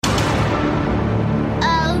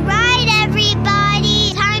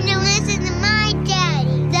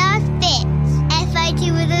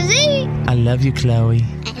love you, Chloe.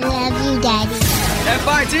 I love you, Daddy.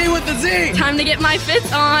 FIT with the Z. Time to get my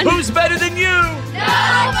Fitz on. Who's better than you?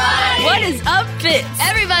 Nobody. What is up, Fitz?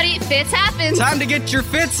 Everybody, Fitz happens. Time to get your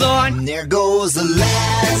Fitz on. There goes the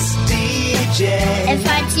last DJ.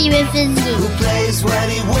 FIT with the Z. Who plays what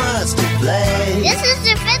he wants to play. This is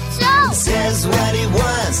the Fitz Show. Says what he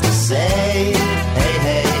wants to say. Hey,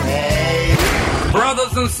 hey, hey.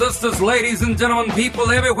 Brothers and sisters, ladies and gentlemen,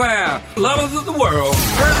 people everywhere, lovers of the world.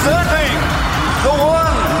 Presenting the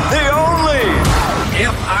one, the only.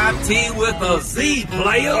 FIT with a Z,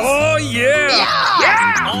 players. Oh, yeah.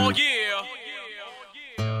 Yeah. Oh, yeah.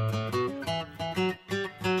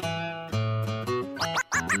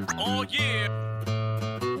 Oh, yeah.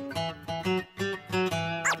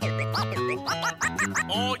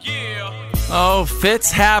 Oh, yeah. Oh,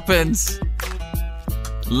 Fitz happens.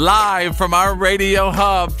 Live from our radio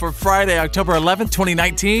hub for Friday, October 11th,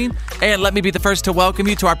 2019. And let me be the first to welcome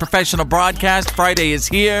you to our professional broadcast. Friday is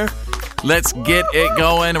here. Let's get it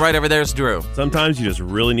going. Right over there's Drew. Sometimes you just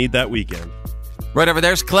really need that weekend. Right over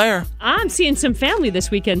there's Claire. I'm seeing some family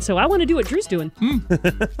this weekend, so I want to do what Drew's doing.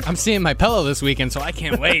 I'm seeing my pillow this weekend, so I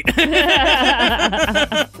can't wait.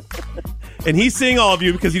 And he's seeing all of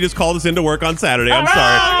you because he just called us into work on Saturday. I'm sorry.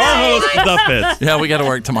 Our host, The Fitz. Yeah, we got to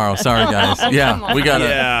work tomorrow. Sorry, guys. Yeah, we got to.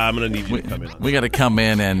 Yeah, I'm going to need you to come in. We got to come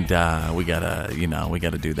in and we got to, we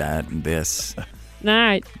got to do that and this. All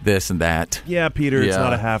right. This and that. Yeah, Peter, it's Yeah.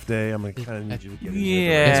 not a half day. I'm going to kind of need you to get in.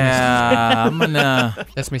 Yeah, I'm gonna.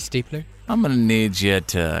 That's my stapler. I'm gonna need you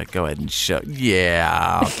to go ahead and show.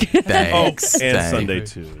 Yeah, thanks. And thanks. Sunday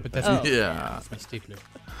too. But that's Yeah. my stapler.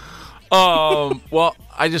 Well,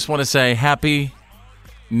 I just want to say happy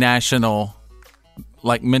National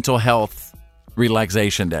Mental Health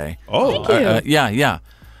Relaxation Day. Oh, Thank you. Yeah.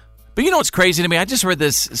 But you know what's crazy to me? I just read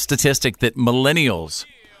this statistic that millennials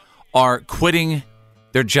are quitting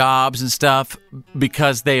their jobs and stuff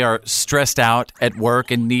because they are stressed out at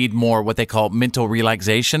work and need more what they call mental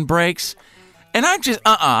relaxation breaks. And I'm just,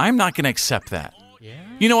 I'm not going to accept that. Yeah.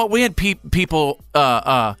 You know what? We had people,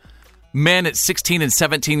 men at 16 and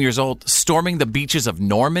 17 years old storming the beaches of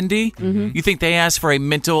Normandy. Mm-hmm. You think they asked for a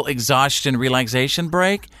mental exhaustion relaxation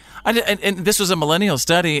break? And this was a millennial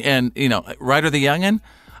study, and, Ryder the Youngin',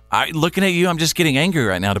 looking at you, I'm just getting angry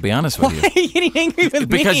right now, to be honest with you. Why are you getting angry with me?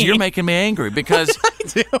 Because you're making me angry. Because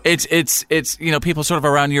it's people sort of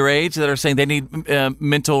around your age that are saying they need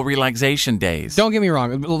mental relaxation days. Don't get me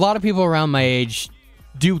wrong. A lot of people around my age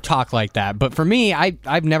do talk like that. But for me,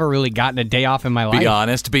 I've never really gotten a day off in my life.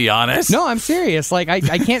 Be honest. No, I'm serious.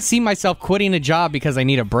 I can't see myself quitting a job because I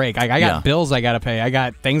need a break. I got bills I got to pay. I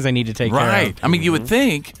got things I need to take care of. Right. I mean, you would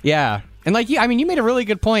think. Yeah. And you made a really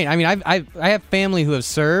good point. I mean, I have family who have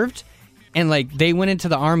served, and they went into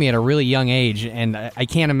the Army at a really young age, and I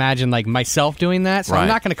can't imagine myself doing that. So I'm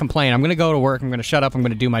not going to complain. I'm going to go to work. I'm going to shut up. I'm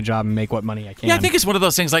going to do my job and make what money I can. Yeah, I think it's one of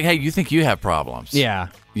those things hey, you think you have problems. Yeah.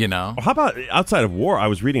 Well, how about outside of war? I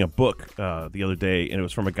was reading a book the other day, and it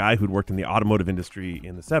was from a guy who'd worked in the automotive industry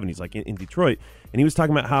in the 70s, in Detroit. And he was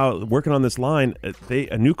talking about how working on this line,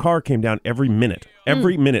 a new car came down every minute,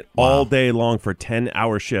 all day long for a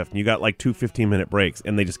 10-hour shift. And you got 2 15-minute breaks,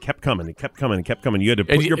 and they just kept coming and kept coming and kept coming. You had to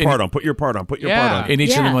put your part on, put your part on, put your part on. And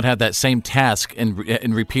each of them would have that same task and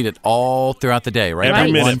repeat it all throughout the day, right?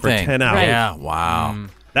 Every minute one for thing. 10 hours. Right. Yeah, wow.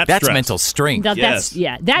 That's mental strength.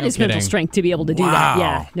 That is mental strength to be able to do that.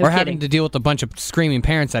 Yeah, no kidding. Having to deal with a bunch of screaming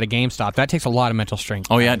parents at a GameStop. That takes a lot of mental strength.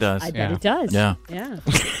 Oh, yeah, it does. I bet it does. Yeah. Yeah.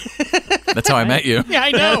 That's how I met you. Yeah,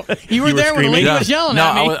 I know. You were there when Lee was yelling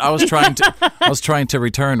at me. No, I was trying to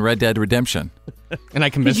return Red Dead Redemption. And I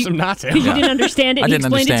convinced him not to. Because you didn't understand it. I didn't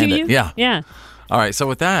understand it to you? Yeah. Yeah. All right, so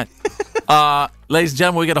with that, ladies and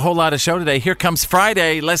gentlemen, we got a whole lot of show today. Here comes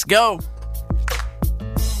Friday. Let's go.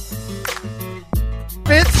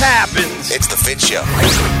 Fitz happens. It's the Fitz Show.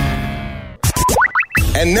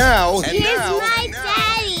 And now, Here's my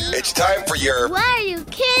daddy. it's time for your... Why are you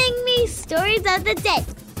kidding me? Stories of the day.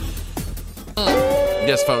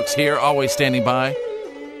 Yes, folks, here, always standing by.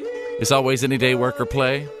 As always, any day, work or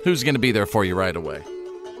play. Who's going to be there for you right away?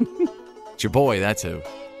 It's your boy, that's who.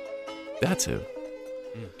 That's who.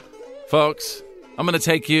 Folks, I'm going to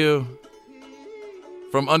take you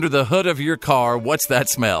from under the hood of your car. What's that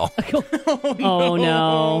smell? Oh,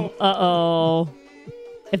 no. Uh-oh.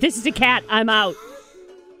 If this is a cat, I'm out.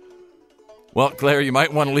 Well, Claire, you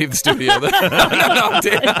might want to leave the studio. No,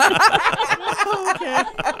 Okay.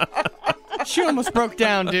 She almost broke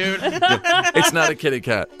down, dude. It's not a kitty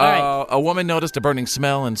cat. Right. A woman noticed a burning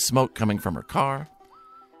smell and smoke coming from her car.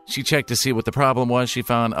 She checked to see what the problem was. She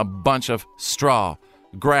found a bunch of straw,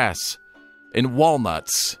 grass, and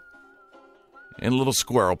walnuts. And a little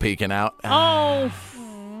squirrel peeking out. Oh.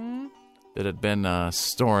 that had been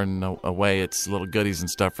storing away its little goodies and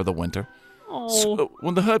stuff for the winter. Oh. So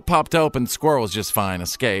when the hood popped open, the squirrel was just fine,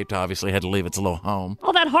 escaped. Obviously had to leave its little home.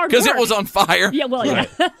 All that hard work. Because it was on fire. Yeah, well, yeah.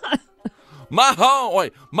 My home,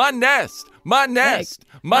 wait, my nest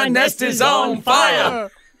is on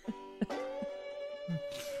fire.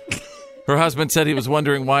 Her husband said he was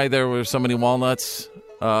wondering why there were so many walnuts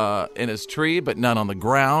in his tree, but none on the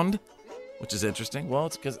ground, which is interesting. Well,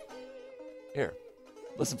 it's because... Here,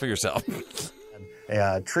 listen for yourself.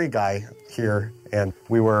 A tree guy here, and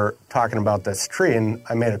we were talking about this tree, and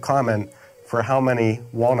I made a comment for how many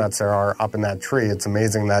walnuts there are up in that tree. It's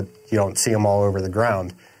amazing that you don't see them all over the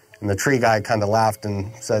ground. And the tree guy kind of laughed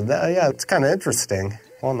and said, yeah, it's kind of interesting.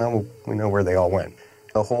 Well, now we know where they all went.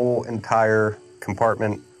 The whole entire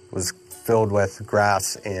compartment was filled with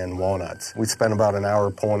grass and walnuts. We spent about an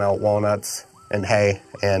hour pulling out walnuts and hay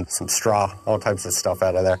and some straw, all types of stuff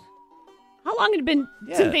out of there. How long had it been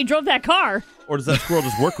since they drove that car? Or does that squirrel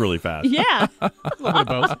just work really fast? Yeah. A little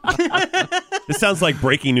bit of both. This sounds like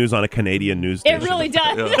breaking news on a Canadian news It station. really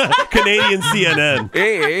does. Canadian CNN.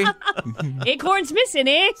 Hey. Acorns missing,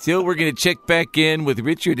 eh? So we're going to check back in with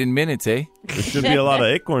Richard in minutes, eh? There should be a lot of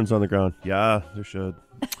acorns on the ground. Yeah, there should.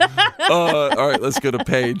 All right, let's go to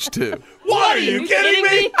page 2. What are you kidding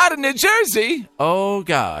me? Out of New Jersey. Oh,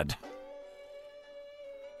 God.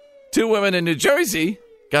 2 women in New Jersey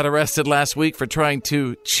got arrested last week for trying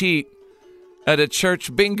to cheat at a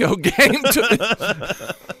church bingo game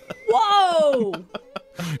Whoa!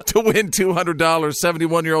 to win $200.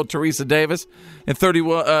 71-year-old Teresa Davis and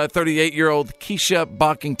 38-year-old Keisha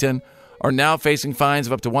Bockington are now facing fines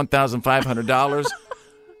of up to $1,500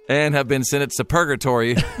 and have been sentenced to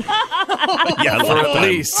purgatory for at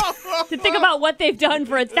least. To think about what they've done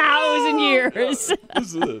for 1,000 years.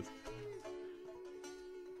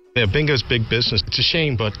 Yeah, bingo's big business. It's a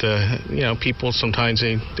shame, but, people sometimes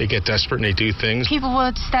they get desperate and they do things. People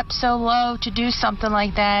would step so low to do something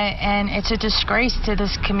like that, and it's a disgrace to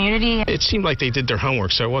this community. It seemed like they did their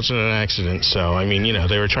homework, so it wasn't an accident. So,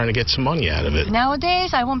 they were trying to get some money out of it.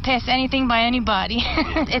 Nowadays, I won't pass anything by anybody.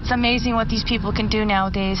 It's amazing what these people can do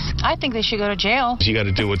nowadays. I think they should go to jail. You got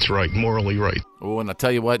to do what's right, morally right. Oh, and I'll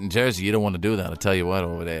tell you what, in Jersey, you don't want to do that. I'll tell you what,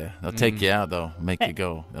 over there. They'll take you out, though. Make you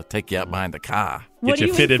go. They'll take you out behind the car. Get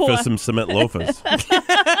you fitted for some cement loafers.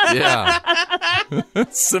 Yeah.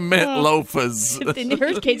 Cement loafers. In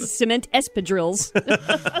her case, cement espadrilles.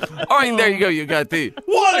 All right, there you go. You got the...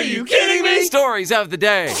 What are you kidding me? Stories of the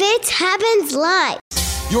day. Fitz happens live.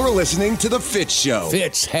 You're listening to The Fitz Show.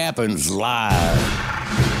 Fitz happens live.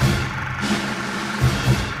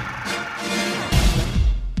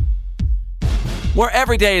 Where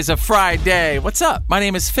every day is a Friday. What's up? My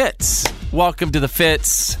name is Fitz. Welcome to the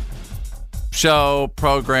Fitz Show,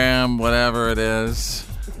 program, whatever it is.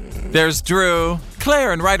 There's Drew,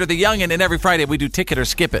 Claire, and Ryder the Youngin', and every Friday we do Ticket or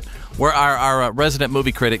Skip It, where our resident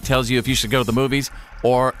movie critic tells you if you should go to the movies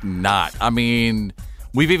or not. I mean,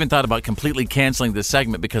 we've even thought about completely canceling this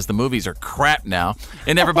segment because the movies are crap now,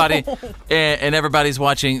 and everybody's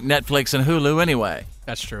watching Netflix and Hulu anyway.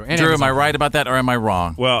 That's true. And Drew, am I right about that, or am I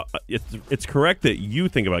wrong? Well, it's correct that you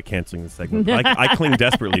think about canceling this segment. I cling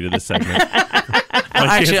desperately to this segment.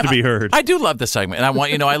 My chance to be heard. I do love this segment, and I want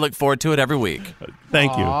you to know I look forward to it every week.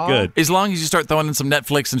 Thank you. Good. As long as you start throwing in some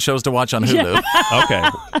Netflix and shows to watch on Hulu. Okay.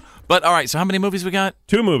 But, all right, so how many movies we got?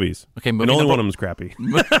 2 movies. Okay, movie and only number... one of them's crappy.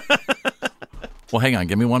 Well, hang on.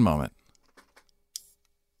 Give me one moment.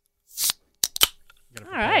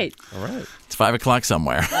 All right. It's 5 o'clock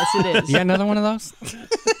somewhere. Yes, it is. You got another one of those?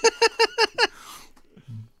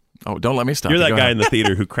 Oh, don't let me stop. You're that Go guy ahead. in the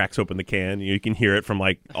theater who cracks open the can. You can hear it from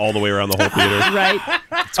all the way around the whole theater. Right.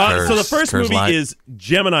 So the first movie is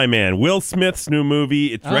Gemini Man, Will Smith's new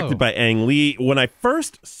movie. It's directed by Ang Lee. When I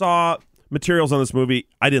first saw materials on this movie,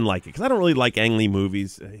 I didn't like it because I don't really like Ang Lee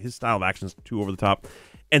movies. His style of action is too over the top.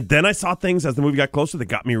 And then I saw things as the movie got closer that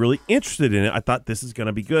got me really interested in it. I thought this is going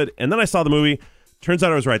to be good. And then I saw the movie. Turns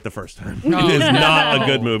out I was right the first time. It is not a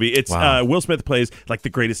good movie. It's Will Smith plays like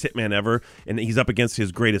the greatest hitman ever, and he's up against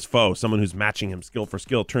his greatest foe, someone who's matching him skill for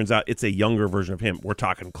skill. Turns out it's a younger version of him. We're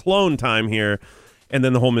talking clone time here. And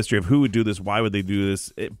then the whole mystery of who would do this, why would they do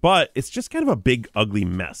this? But it's just kind of a big, ugly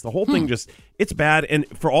mess. The whole thing it's bad. And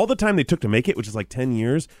for all the time they took to make it, which is like 10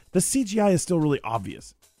 years, the CGI is still really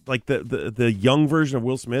obvious. Like the young version of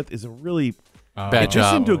Will Smith is a really... Bad job.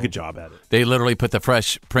 They didn't do a good job at it. They literally put the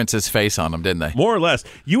Fresh Prince's face on him, didn't they? More or less.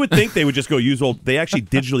 You would think they would just go use old... They actually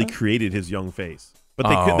digitally created his young face.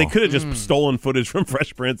 But they could have just stolen footage from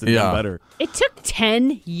Fresh Prince and done better. It took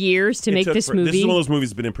 10 years to make this movie. This is one of those movies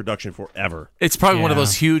that's been in production forever. It's probably one of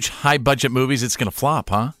those huge, high-budget movies that's going to flop,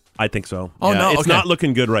 huh? I think so. Oh, no. It's not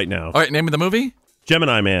looking good right now. All right, name of the movie?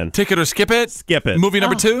 Gemini Man. Tick it or skip it? Skip it. Movie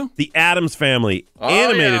number 2? The Addams Family. Oh,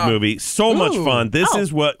 Animated yeah. movie. So much Ooh. fun. This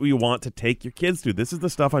is what we want to take your kids to. This is the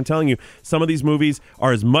stuff I'm telling you. Some of these movies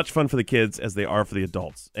are as much fun for the kids as they are for the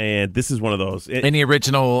adults. And this is one of those. Any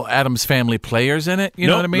original Addams Family players in it? You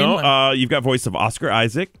know what I mean? No, you've got voice of Oscar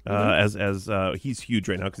Isaac as he's huge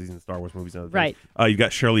right now because he's in Star Wars movies and other things. Right. You've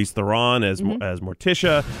got Charlize Theron as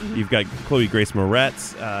Morticia. You've got Chloe Grace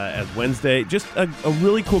Moretz as Wednesday. Just a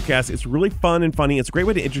really cool cast. It's really fun and funny. It's a great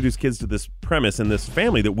way to introduce kids to this premise and this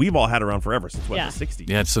family that we've all had around forever since the 60s.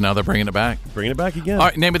 Yeah, so now they're bringing it back. Bringing it back again. All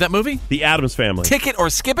right, name of that movie? The Addams Family. Tick it or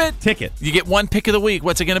skip it? Tick it. You get one pick of the week.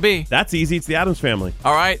 What's it going to be? That's easy. It's the Addams Family.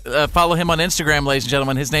 All right, follow him on Instagram, ladies and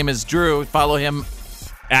gentlemen. His name is Drew. Follow him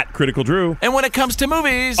at Critical Drew. And when it comes to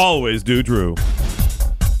movies, always do Drew.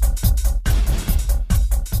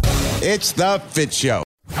 It's the Fitz Show.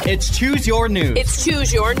 It's Choose Your News. It's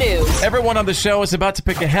Choose Your News. Everyone on the show is about to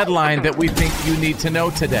pick a headline that we think you need to know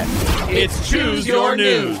today. It's Choose Your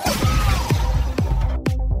News.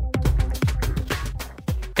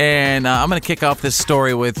 And I'm going to kick off this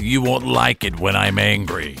story with "You won't like it when I'm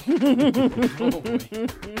angry."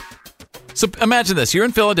 So imagine this. You're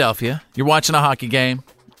in Philadelphia. You're watching a hockey game.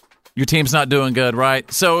 Your team's not doing good, right?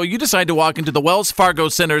 So you decide to walk into the Wells Fargo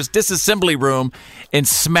Center's disassembly room and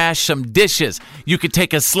smash some dishes. You could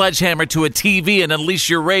take a sledgehammer to a TV and unleash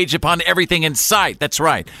your rage upon everything in sight. That's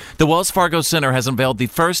right. The Wells Fargo Center has unveiled the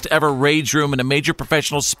first ever rage room in a major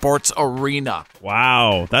professional sports arena.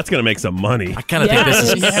 Wow, that's going to make some money. I kind of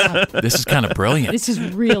think this is kind of brilliant. This is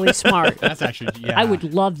really smart. That's actually, I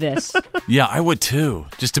would love this. Yeah, I would too.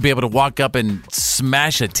 Just to be able to walk up and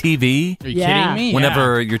smash a TV. Are you kidding me?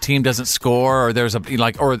 Whenever your team doesn't score, or there's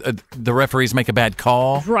the referees make a bad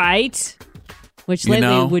call, right? Which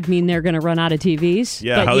lately would mean they're going to run out of TVs.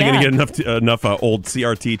 Yeah, how are they going to get enough old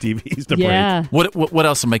CRT TVs to break? What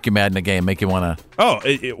else will make you mad in a game? Make you want to?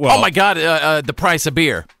 Oh my God! The price of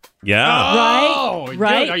beer. Yeah. Oh,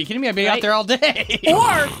 right. Dude, are you kidding me? I'd be out there all day.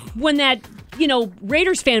 Or when that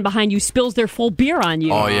Raiders fan behind you spills their full beer on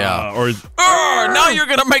you. Oh yeah. Now you're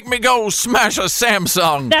gonna make me go smash a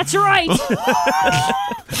Samsung. That's right.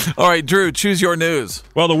 All right, Drew, choose your news.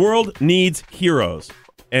 Well, the world needs heroes.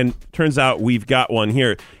 And turns out we've got one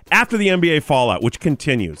here. After the NBA fallout, which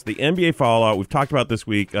continues, the NBA fallout, we've talked about this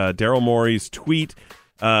week, Daryl Morey's tweet,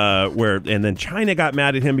 and then China got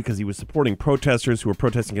mad at him because he was supporting protesters who were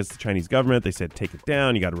protesting against the Chinese government. They said, take it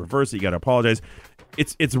down, you got to reverse it, you got to apologize.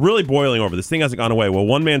 It's really boiling over. This thing hasn't gone away. Well,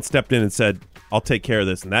 one man stepped in and said, I'll take care of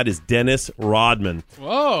this, and that is Dennis Rodman.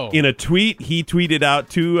 Whoa. In a tweet, he tweeted out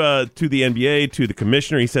to the NBA, to the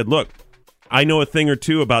commissioner, he said, look, I know a thing or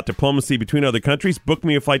two about diplomacy between other countries. Book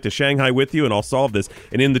me a flight to Shanghai with you, and I'll solve this.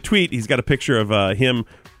 And in the tweet, he's got a picture of him.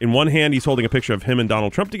 In one hand, he's holding a picture of him and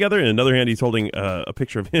Donald Trump together. In another hand, he's holding a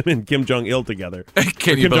picture of him and Kim Jong-il together.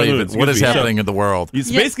 Can you believe it? What is happening in the world?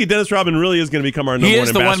 Basically, Dennis Rodman really is going to become our number one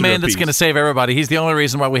ambassador. He is the one man that's going to save everybody. He's the only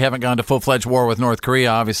reason why we haven't gone to full-fledged war with North Korea,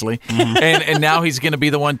 obviously. Mm-hmm. and now he's going to be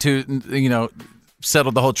the one to,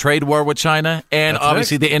 settle the whole trade war with China and that's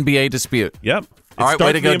obviously the NBA dispute. Yep. All right,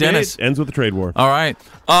 way to go, Dennis. Ends with the trade war. All right.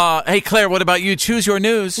 Hey, Claire, what about you? Choose your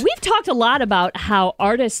news. We've talked a lot about how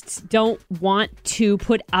artists don't want to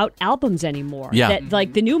put out albums anymore. Yeah.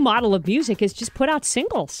 That, the new model of music is just put out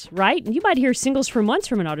singles, right? And you might hear singles for months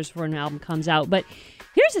from an artist before an album comes out. But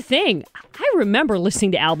here's the thing. I remember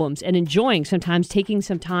listening to albums and enjoying sometimes taking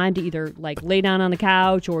some time to either lay down on the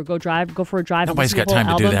couch or go for a drive. Nobody's got time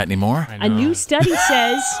to do that anymore. A new study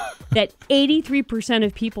says that 83%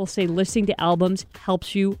 of people say listening to albums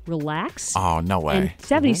helps you relax. Oh, no way. And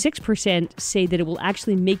 76% say that it will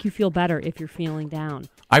actually make you feel better if you're feeling down.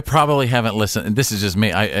 I probably haven't listened, and this is just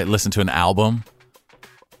me, I listened to an album,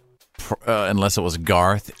 unless it was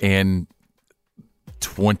Garth, in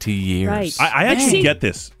 20 years. Right. I actually get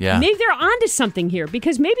this. Yeah. Maybe they're onto something here,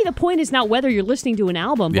 because maybe the point is not whether you're listening to an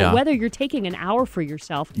album, but whether you're taking an hour for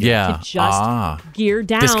yourself to just gear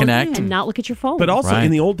down disconnect and not look at your phone. But also, in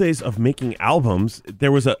the old days of making albums,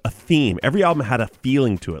 there was a theme. Every album had a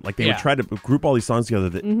feeling to it. They would try to group all these songs together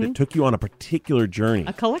that took you on a particular journey.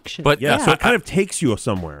 A collection. But so it kind of takes you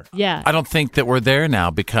somewhere. Yeah. I don't think that we're there now,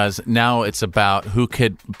 because now it's about who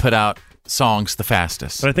could put out songs the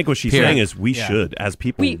fastest. But I think what she's saying is we should, as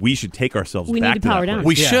people, we should take ourselves back need to power that down. place.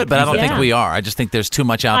 We should, but I don't think we are. I just think there's too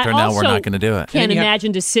much out there now. We're not going to do it. Can't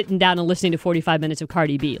imagine just sitting down and listening to 45 minutes of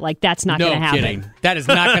Cardi B. That's not going to happen. No kidding. That is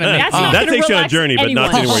not going to make that takes you on a journey, but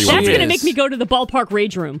not to anywhere you want. That's going to make me go to the ballpark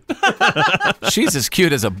rage room. She's as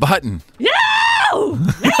cute as a button. No!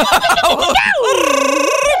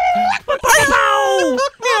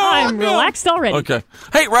 I'm I'm relaxed already. Okay.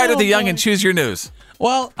 Hey, Ryder the Young, and choose your news.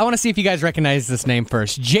 Well, I want to see if you guys recognize this name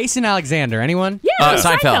first. Jason Alexander. Anyone? Yeah,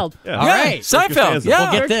 Seinfeld. Yeah. All right. Seinfeld. Yeah.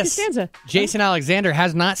 Well, get George this. Costanza. Jason Alexander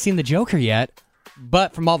has not seen the Joker yet,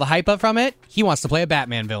 but from all the hype up from it, he wants to play a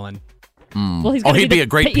Batman villain. Well, he's Oh, gonna he'd be a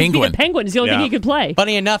great he'd be penguin. the penguin is the only thing he could play.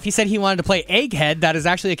 Funny enough, he said he wanted to play Egghead. That is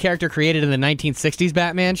actually a character created in the 1960s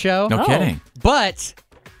Batman show. No kidding. But,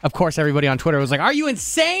 of course, everybody on Twitter was like, are you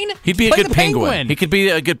insane? He'd be a Play good the penguin. He could be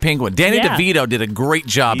a good penguin. Danny Yeah. DeVito did a great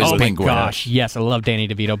job as Oh my penguin. gosh, yes, I love Danny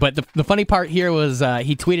DeVito. But the funny part here was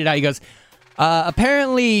he tweeted out, he goes,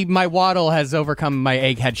 apparently my waddle has overcome my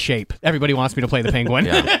egghead shape. Everybody wants me to play the penguin.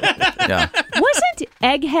 Yeah. Wasn't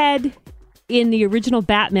Egghead in the original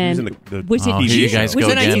Batman? He was in the was it Oh, here you guys was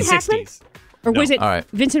go it again. Gene Hackman? Or was it All right.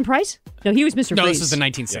 Vincent Price? No, he was Mr. No, Freeze. this was the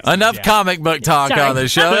 1960s. Enough comic book talk Sorry. on the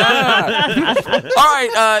show. All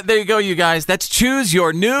right, there you go, you guys. That's Choose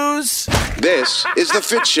Your News. This is the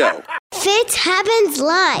Fitz Show. Fitz happens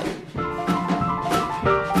live.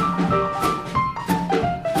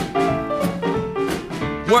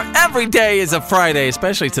 Where every day is a Friday,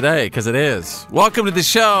 especially today, because it is. Welcome to the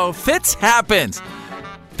show. Fitz happens.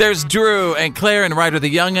 There's Drew and Claire and Ryder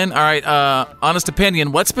the Youngin. All right, honest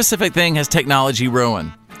opinion. What specific thing has technology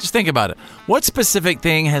ruined? Just think about it. What specific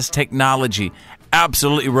thing has technology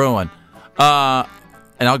absolutely ruined? And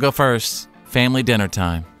I'll go first. Family dinner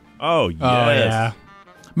time. Oh, yes. Oh, yeah.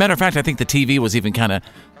 Matter of fact, I think the TV was even kind of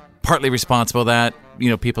partly responsible for that. You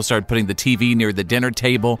know, people started putting the TV near the dinner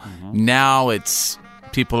table. Now it's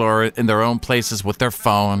people are in their own places with their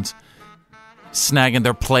phones, snagging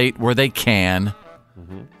their plate where they can.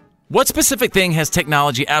 What specific thing has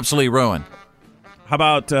technology absolutely ruined? How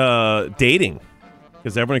about dating?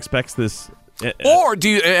 Because everyone expects this. Or do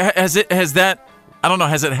you has that? I don't know.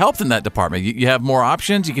 Has it helped in that department? You have more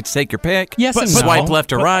options. You get to take your pick. Yes and swipe no.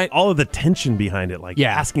 left or But right. all of the tension behind it, like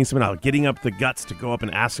Yeah. asking someone out, getting up the guts to go up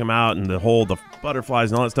and ask them out, and the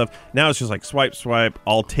butterflies and all that stuff. Now it's just like swipe,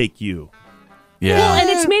 I'll take you. Yeah. Well, and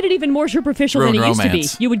it's made it even more superficial than it Ruined used to be.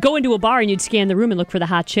 romance. You would go into a bar and you'd scan the room and look for the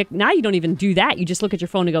hot chick. Now you don't even do that. You just look at your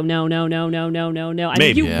phone and go, no. I mean,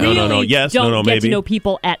 Maybe. you Yeah. really No, yes, don't no, get to maybe. know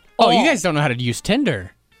people at all. Oh, you guys don't know how to use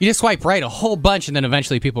Tinder. You just swipe right a whole bunch, and then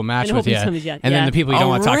eventually people match And with you. hopefully somebody's- And then yeah. the people you don't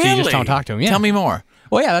want to talk to, you just don't talk to them. Yeah. Tell me more.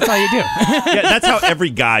 Well, yeah, that's all you do. Yeah, that's how every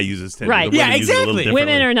guy uses Tinder. Right. The Yeah, women use it a little exactly.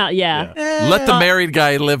 differently. Women are not, yeah. Let the married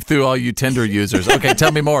guy live through all you Tinder users. Okay,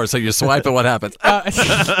 tell me more. So you swipe and what happens?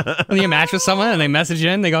 When you match with someone and they message you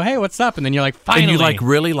in, they go, hey, what's up? And then you're like, finally. And you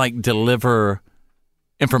really deliver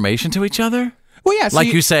information to each other? Well, yeah. So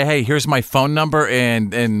Like you say, hey, here's my phone number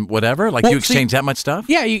and whatever? Like Well, you so exchange that much stuff?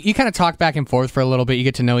 Yeah, you kind of talk back and forth for a little bit. You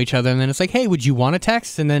get to know each other, and then it's like, hey, would you want to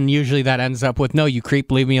text? And then usually that ends up with, no, you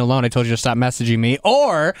creep, leave me alone. I told you to stop messaging me.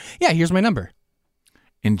 Or, yeah, here's my number.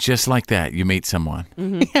 And just like that, you meet someone.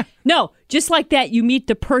 No, just like that, you meet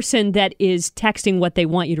the person that is texting what they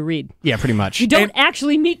want you to read. Yeah, pretty much. You don't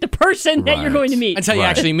actually meet the person that you're Right. going to meet. Until you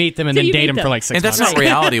actually meet them and Till then you date meet them for them. like 6 And that's months. not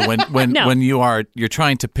reality when No. when you're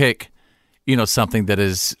trying to pick, something that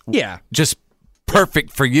is Yeah. just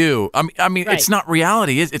perfect for you. I mean, Right. it's not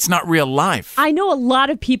reality. It's not real life. I know a lot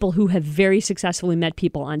of people who have very successfully met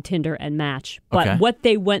people on Tinder and Match, but Okay. what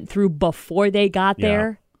they went through before they got Yeah.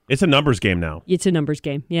 there, It's a numbers game now. it's a numbers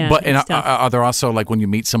game. Yeah, But and it's tough. are there also like when you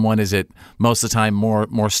meet someone, is it most of the time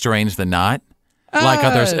more strange than not? Like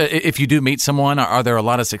others, if you do meet someone, are there a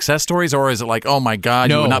lot of success stories, or is it like, oh my God,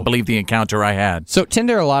 you No. would not believe the encounter I had? So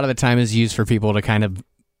Tinder a lot of the time is used for people to kind of,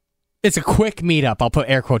 it's a quick meetup. I'll put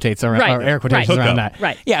air quotations around, Right, or air quotations right. around that.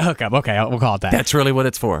 Right. Yeah, hookup. Okay, we'll call it that. That's really what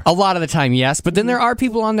it's for. A lot of the time, yes, but then there are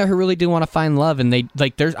people on there who really do want to find love, and they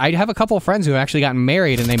like. I have a couple of friends who have actually gotten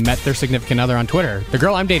married, and they met their significant other on Twitter. The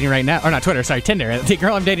girl I'm dating right now, or not Twitter, sorry, Tinder. The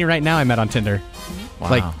girl I'm dating right now, I met on Tinder, Wow.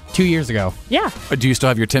 like 2 years ago. yeah. Do you still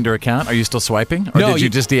have your Tinder account? Are you still swiping, or No, did you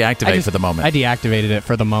just deactivate for the moment? I deactivated it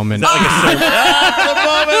for the moment. Oh,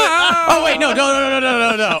 Oh wait, no.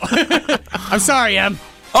 I'm sorry, Em.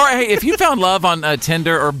 All right, hey, if you found love on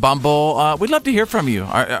Tinder or Bumble, we'd love to hear from you.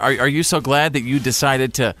 Are you so glad that you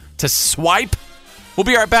decided to swipe? We'll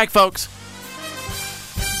be right back, folks.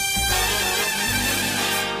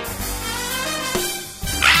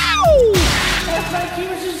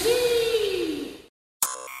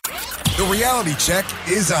 The reality check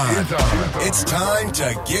is on. It's time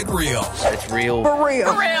to get real. It's real.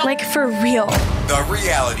 Like for real. The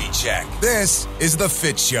reality check. This is the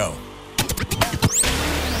Fitz Show.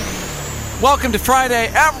 Welcome to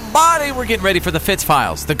Friday, everybody. We're getting ready for the Fitz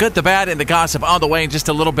Files. The good, the bad, and the gossip on the way in just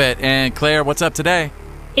a little bit. And Claire, what's up today?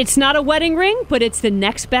 It's not a wedding ring, but it's the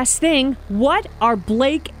next best thing. What are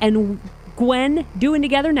Blake and Gwen doing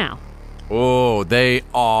together now? Oh, they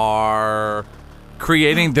are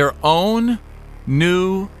creating their own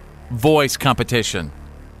new voice competition.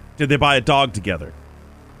 Did they buy a dog together?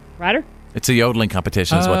 Ryder? It's a yodeling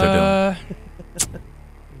competition is what they're doing.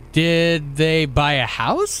 Did they buy a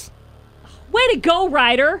house? Way to go,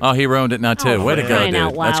 Ryder. Oh, he ruined it now, too. Oh, Way to go, crying dude.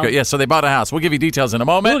 out loud. That's great. Yeah, so they bought a house. We'll give you details in a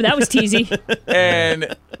moment. Ooh, that was teasy.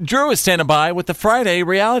 And Drew is standing by with the Friday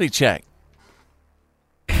reality check.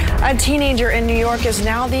 A teenager in New York is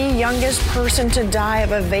now the youngest person to die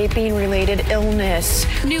of a vaping-related illness.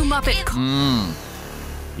 New Muppet.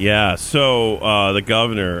 Yeah, so the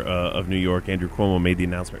governor of New York, Andrew Cuomo, made the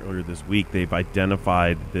announcement earlier this week. They've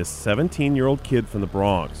identified this 17-year-old kid from the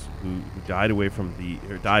Bronx who died from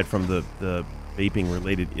the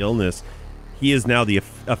vaping-related illness. He is now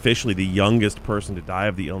officially the youngest person to die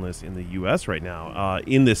of the illness in the U.S. right now.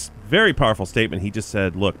 In this very powerful statement, he just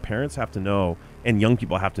said, look, parents have to know, and young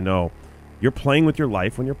people have to know, you're playing with your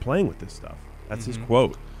life when you're playing with this stuff. That's his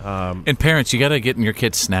quote. And parents, you got to get in your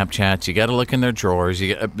kids' Snapchats. You got to look in their drawers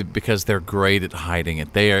because they're great at hiding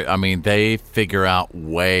it. They figure out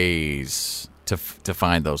ways to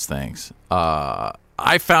find those things.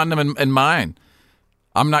 I found them in mine.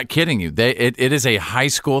 I'm not kidding you. It is a high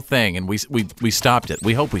school thing, and we stopped it.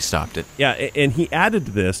 We hope we stopped it. Yeah, and he added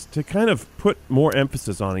to this to kind of put more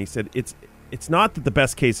emphasis on it. He said it's not that the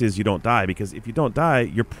best case is you don't die, because if you don't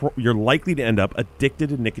die, you're likely to end up addicted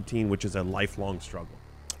to nicotine, which is a lifelong struggle.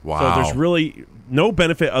 Wow. So there's really no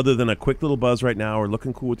benefit other than a quick little buzz right now or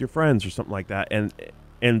looking cool with your friends or something like that. And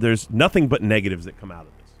there's nothing but negatives that come out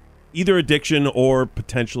of this. Either addiction or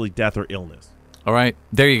potentially death or illness. All right.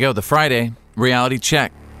 There you go. The Friday reality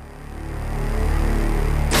check.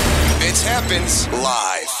 It happens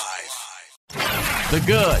live. The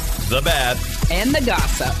good, the bad, And the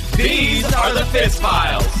gossip. These are the Fitz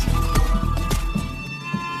Files.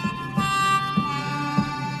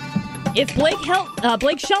 If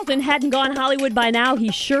Blake Shelton hadn't gone Hollywood by now,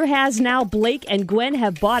 he sure has now. Blake and Gwen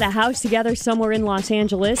have bought a house together somewhere in Los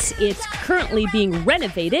Angeles. It's currently being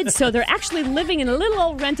renovated, so they're actually living in a little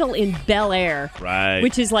old rental in Bel Air. Right.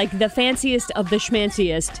 Which is like the fanciest of the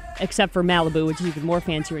schmanciest, except for Malibu, which is even more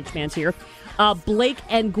fancier and schmancier. Blake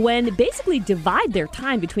and Gwen basically divide their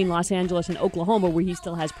time between Los Angeles and Oklahoma, where he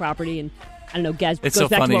still has property, and I don't know, goes back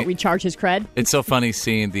to what recharge his cred. It's so funny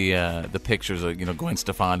seeing the pictures of Gwen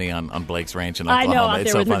Stefani on Blake's ranch in Oklahoma. I know, out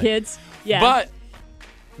it's there so with funny. her kids. Yeah. But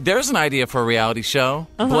there's an idea for a reality show.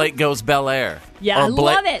 Blake Goes Bel Air. Yeah, or I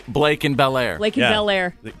love it. Blake in Bel Air. Blake in Bel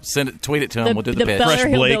Air. Tweet it to him. We'll do the pitch. Bel Air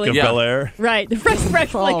Fresh Blake hillbilly. of Bel Air. Right, the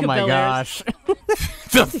fresh Blake of Bel Air. Oh my gosh.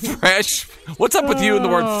 The fresh. What's up with you and the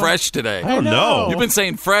word fresh today? I don't know. You've been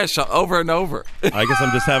saying fresh over and over. I guess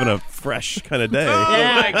I'm just having a fresh kind of day.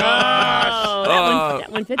 Yeah. my gosh.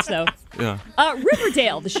 That one fits, though. Yeah.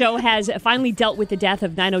 Riverdale, the show, has finally dealt with the death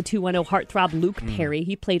of 90210 heartthrob Luke Perry.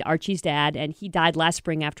 He played Archie's dad, and he died last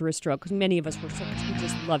spring after a stroke, because many of us we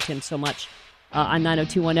just loved him so much on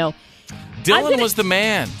 90210. Dylan was the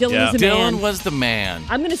man. Dylan was the man.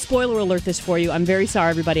 I'm going to spoiler alert this for you. I'm very sorry,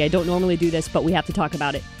 everybody. I don't normally do this, but we have to talk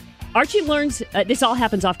about it. Archie learns, this all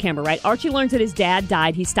happens off camera, right? Archie learns that his dad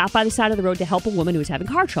died. He stopped by the side of the road to help a woman who was having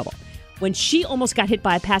car trouble. When she almost got hit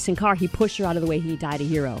by a passing car, he pushed her out of the way. He died a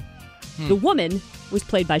hero. The woman was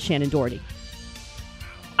played by Shannon Doherty.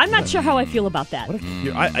 I'm not sure how I feel about that.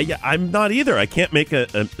 I'm not either. I can't make a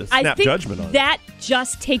snap judgment on it. That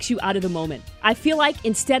just takes you out of the moment. I feel like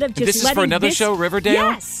instead of just this is for another show,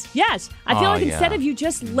 Riverdale? Yes. I feel like instead of you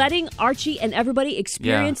just letting Archie and everybody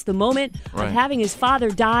experience the moment of having his father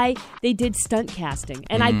die, they did stunt casting.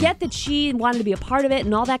 And I get that she wanted to be a part of it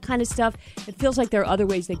and all that kind of stuff. It feels like there are other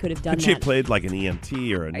ways they could have done Could that. she have played like an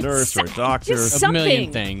EMT or a nurse or a doctor? Just something. A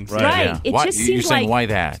million things. Right. Yeah. It just you're seems saying like, why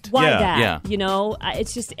that? Why Yeah. that? Yeah. You know,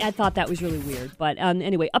 it's just, I thought that was really weird. But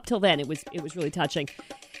anyway, up till then, it was really touching.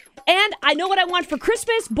 And I know what I want for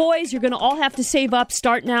Christmas. Boys, you're going to all have to save up.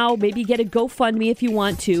 Start now. Maybe get a GoFundMe if you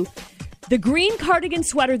want to. The green cardigan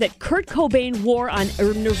sweater that Kurt Cobain wore on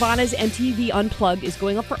Nirvana's MTV Unplugged is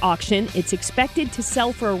going up for auction. It's expected to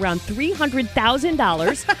sell for around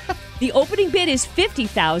 $300,000. The opening bid is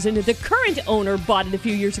 $50,000. The current owner bought it a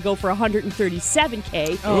few years ago for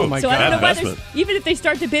 $137K. Oh my so God. I don't know whether, Investment. even if they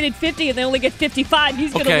start to bid at 50 and they only get 55,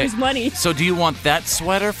 he's going to lose money. So do you want that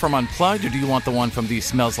sweater from Unplugged, or do you want the one from the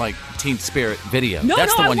Smells Like Teen Spirit video?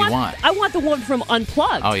 That's the one you want. I want the one from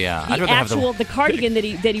Unplugged. Oh, yeah. The I'd rather have the cardigan that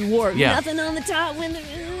he wore. Yeah. Nothing on the top when the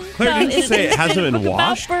Claire, didn't you say it hasn't been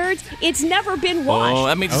washed? Birds. It's never been washed. Oh,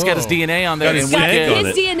 that means it's got his DNA on there. Got his and we stank get on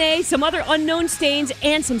His it. DNA, some other unknown stains,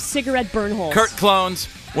 and some cigarette burn holes. Kurt clones.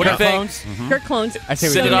 What do you think? Clones? Kurt clones. I say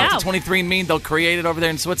we Send do it that. off to 23andMe. They'll create it over there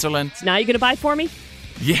in Switzerland. Now you're going to buy for me?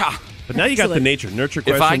 Yeah. But now you got the Excellent. nature nurture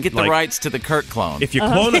question. If I get the like, rights to the Kurt clone. If you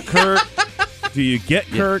clone a Kurt, Do you get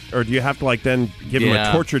Kurt, or do you have to like then give him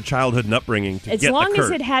a tortured childhood and upbringing to as get long the Kurt?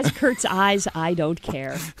 as it has Kurt's eyes, I don't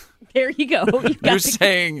care. There you go. You're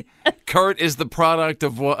saying Kurt is the product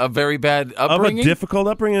of a very bad upbringing? Of a difficult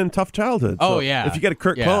upbringing and tough childhood. Oh, So yeah. If you get a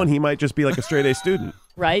Kurt clone, he might just be like a straight A student.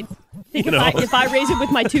 Right? If I raise him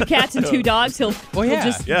with my 2 cats and 2 dogs, he'll just grow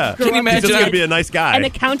Can you up imagine? He's just going to be a nice guy. an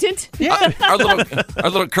accountant. Our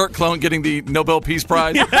little Kurt clone getting the Nobel Peace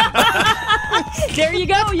Prize. There you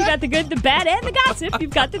go. You got the good, the bad, and the gossip.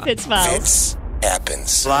 You've got the Fitz Files. Fitz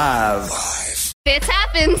happens Live. Fitz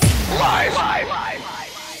happens. live.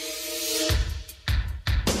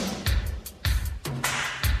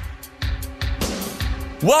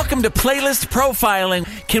 Welcome to Playlist Profiling.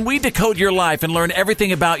 Can we decode your life and learn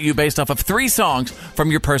everything about you based off of 3 songs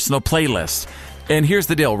from your personal playlist? And here's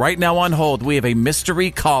the deal. Right now on hold, we have a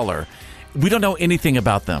mystery caller. We don't know anything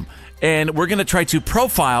about them. And we're going to try to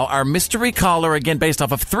profile our mystery caller, again, based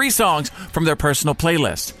off of 3 songs from their personal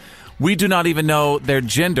playlist. We do not even know their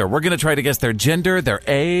gender. We're going to try to guess their gender, their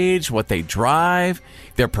age, what they drive,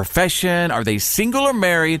 their profession, are they single or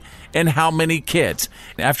married, and how many kids.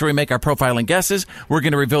 After we make our profiling guesses, we're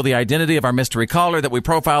going to reveal the identity of our mystery caller that we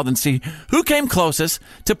profiled and see who came closest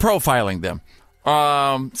to profiling them.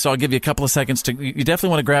 So I'll give you a couple of seconds to. You definitely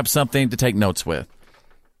want to grab something to take notes with.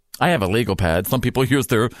 I have a legal pad. Some people use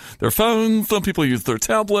their phones. Some people use their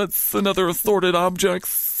tablets and other assorted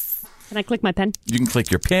objects. Can I click my pen? You can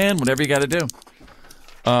click your pen, whatever you got to do.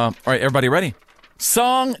 All right, everybody ready?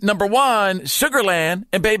 Song number 1, Sugarland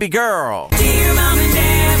and Baby Girl. Dear Mom and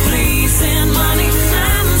Dad, please send money.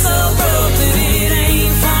 I'm so broke that it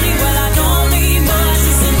ain't funny. Well, I don't need much,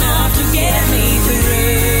 it's enough to get me through.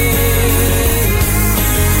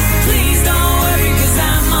 Please don't worry, 'cause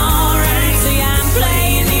I'm alright. See, I'm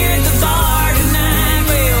playing here at the bar tonight.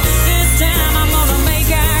 Well, this time I'm gonna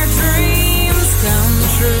make our dreams come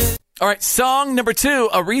true. All right, song number 2,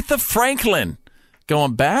 Aretha Franklin.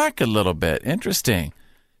 Going back a little bit. Interesting.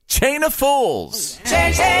 Chain of Fools.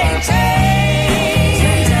 Chain, chain, chain.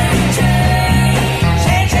 Chain, chain, chain.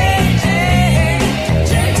 Chain, chain, chain.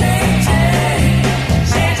 Chain, chain, chain.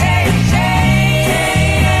 Chain, chain,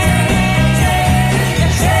 chain.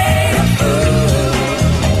 Chain of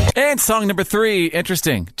Fools. And song number 3,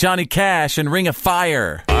 interesting. Johnny Cash and Ring of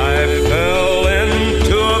Fire. I fell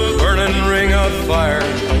into a burning ring of fire.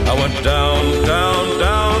 I went down, down,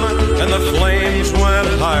 down, and the flames went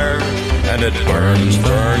higher. And it burns,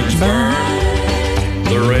 burns, burns.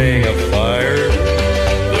 The ring of fire,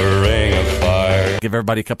 the ring of fire. Give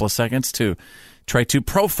everybody a couple of seconds to try to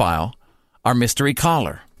profile our mystery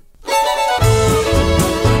caller.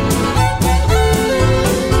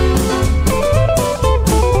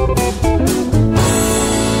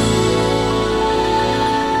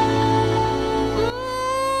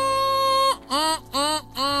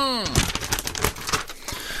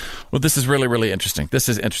 Well, this is really, really interesting. This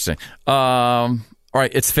is interesting. All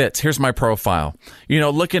right, it's Fitz. Here's my profile. You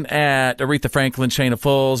know, looking at Aretha Franklin, Chain of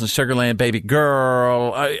Fools, and Sugarland, Baby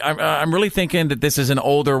Girl, I'm really thinking that this is an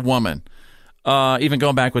older woman. Even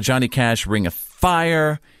going back with Johnny Cash, Ring of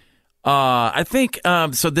Fire. I think,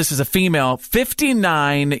 so this is a female,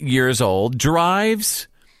 59 years old, drives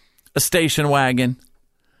a station wagon,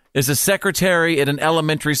 is a secretary at an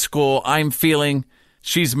elementary school. I'm feeling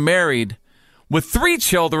she's married with 3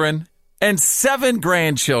 children and 7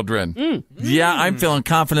 grandchildren. Yeah, I'm feeling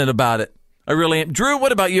confident about it. I really am. Drew,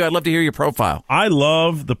 what about you? I'd love to hear your profile. I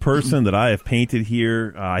love the person that I have painted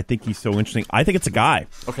here. I think he's so interesting. I think it's a guy.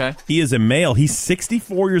 Okay. He is a male. He's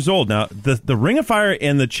 64 years old. Now, the Ring of Fire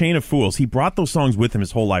and the Chain of Fools, he brought those songs with him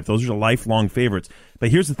his whole life. Those are lifelong favorites.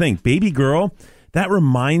 But here's the thing. Baby Girl, that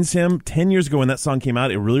reminds him, 10 years ago when that song came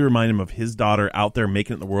out, it really reminded him of his daughter out there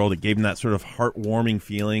making it in the world. It gave him that sort of heartwarming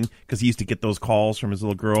feeling because he used to get those calls from his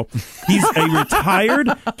little girl. He's a retired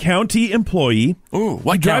county employee. Ooh,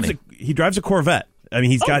 what county? He drives a Corvette. I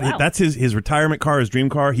mean, that's his retirement car, his dream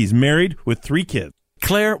car. He's married with 3 kids.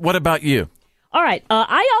 Claire, what about you? All right.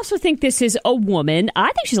 I also think this is a woman. I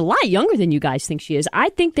think she's a lot younger than you guys think she is. I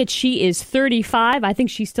think that she is 35. I think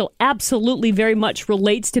she still absolutely very much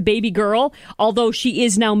relates to Baby Girl, although she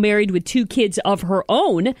is now married with 2 kids of her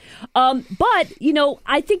own. But, you know,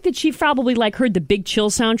 I think that she probably heard the Big Chill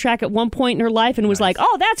soundtrack at one point in her life and was like,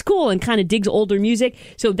 oh, that's cool, and kind of digs older music.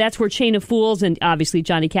 So that's where Chain of Fools and obviously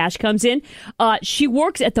Johnny Cash comes in. She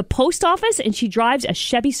works at the post office and she drives a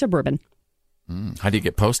Chevy Suburban. How do you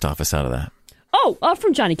get post office out of that? Oh,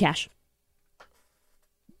 from Johnny Cash.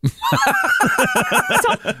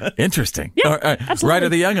 Interesting. Yeah, all right. absolutely. Ryder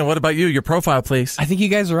the Youngin, what about you? Your profile, please. I think you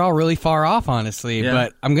guys are all really far off, honestly. Yeah.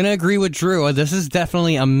 But I'm going to agree with Drew. This is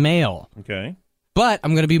definitely a male. Okay. But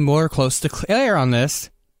I'm going to be more close to Claire on this.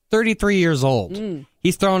 33 years old.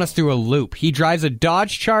 He's throwing us through a loop. He drives a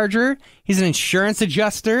Dodge Charger. He's an insurance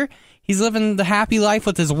adjuster. He's living the happy life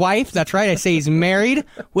with his wife. That's right. I say he's married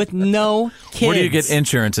with no kids. Where do you get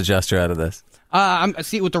insurance adjuster out of this?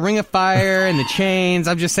 See, with the Ring of Fire and the chains,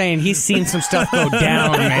 I'm just saying he's seen some stuff go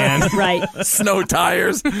down, man. Right. Snow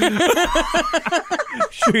tires.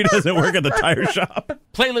 Sure he doesn't work at the tire shop.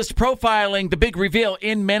 Playlist profiling, the big reveal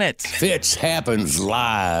in minutes. Fitz happens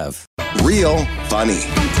live. Real funny.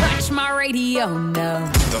 Touch my radio, no.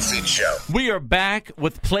 The Fitz Show. We are back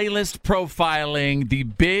with playlist profiling, the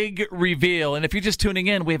big reveal. And if you're just tuning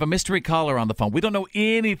in, we have a mystery caller on the phone. We don't know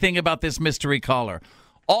anything about this mystery caller.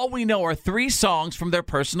 All we know are 3 songs from their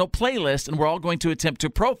personal playlist, and we're all going to attempt to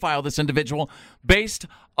profile this individual based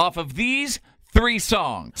off of these 3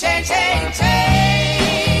 songs. Change, change,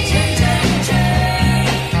 change. Change, change, change.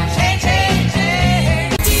 Change, change,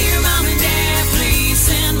 change. Dear mom and dad, please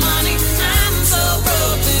send money. I'm so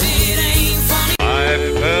broke that it ain't funny. I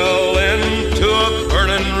fell into a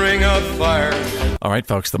burning ring of fire. All right,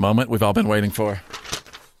 folks, the moment we've all been waiting for.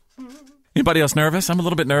 Anybody else nervous? I'm a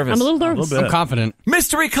little bit nervous. I'm a little nervous. I'm confident.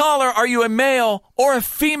 Mystery caller, are you a male or a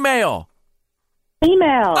female?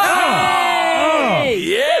 Female. Hey!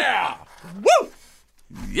 Yeah! Woo!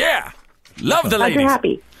 Yeah! Love the ladies. I'm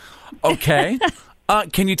happy. Okay.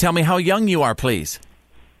 Can you tell me how young you are, please?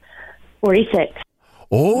 46.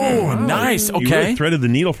 Oh, nice. You Okay. really threaded the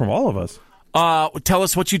needle from all of us. Tell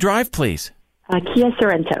us what you drive, please. Kia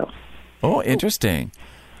Sorento. Oh, interesting.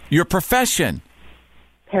 Your profession?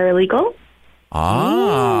 Paralegal.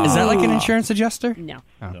 Ah. Is that like an insurance adjuster? No.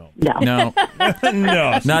 No. No.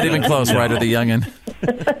 No. Not even close, Ryder the youngin'.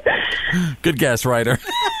 Good guess, Ryder.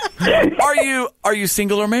 Are you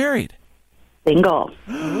single or married? Single.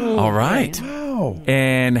 All right. Wow.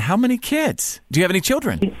 And how many kids? Do you have any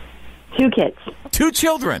children? 2 kids. 2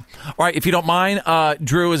 children. All right, if you don't mind,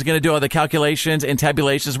 Drew is going to do all the calculations and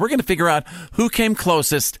tabulations. We're going to figure out who came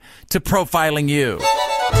closest to profiling you.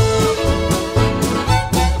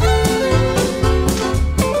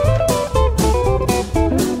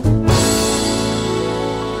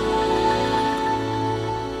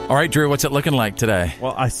 All right, Drew, what's it looking like today?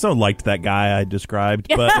 Well, I so liked that guy I described,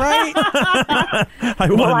 but Right? I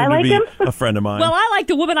wanted him to be a friend of mine. Well, I like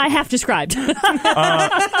the woman I have described.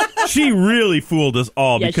 She really fooled us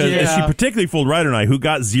all Yeah, because she did. she particularly fooled Ryder and I, who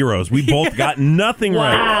got zeros. We both got nothing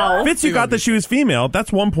Wow. right. Fitz, you got that she was female.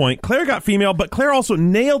 That's 1 point. Claire got female, but Claire also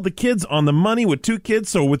nailed the kids on the money with 2 kids.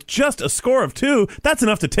 So with just a score of 2, that's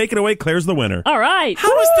enough to take it away. Claire's the winner. All right. How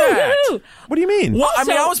was that? Woo-hoo. What do you mean? Well, I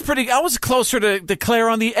mean, I was closer to Claire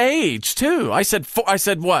on the age too. I said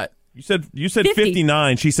what? You said 50.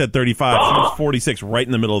 59. She said 35. She was 46, right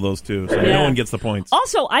in the middle of those two. So no one gets the points.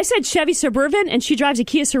 Also, I said Chevy Suburban, and she drives a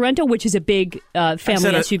Kia Sorento, which is a big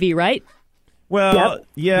family SUV, right? Well,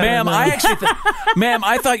 yeah. Ma'am, I actually ma'am,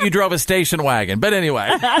 I thought you drove a station wagon. But anyway.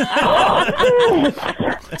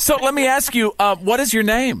 So let me ask you, what is your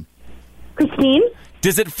name? Christine?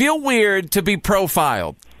 Does it feel weird to be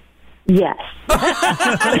profiled? Yes.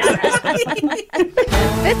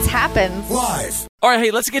 This happens. Live. All right, hey,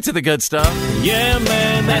 let's get to the good stuff. Yeah,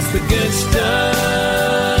 man, that's the good stuff.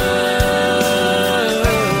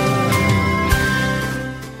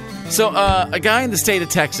 So, a guy in the state of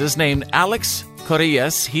Texas named Alex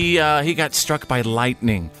Corrillas, he got struck by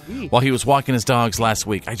lightning while he was walking his dogs last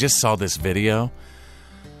week. I just saw this video.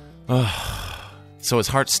 So his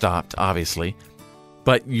heart stopped, obviously.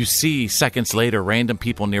 But you see, seconds later, random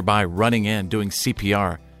people nearby running in, doing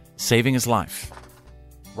CPR, saving his life.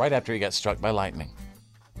 Right after he got struck by lightning.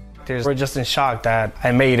 We're just in shock that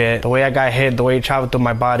I made it. The way I got hit, the way it traveled through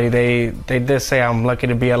my body, they did say I'm lucky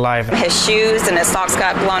to be alive. His shoes and his socks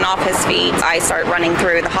got blown off his feet. I start running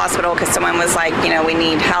through the hospital because someone was like, we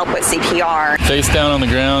need help with CPR. Face down on the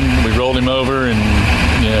ground, we rolled him over and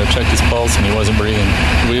checked his pulse, and he wasn't breathing.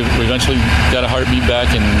 We eventually got a heartbeat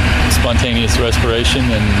back and spontaneous respiration,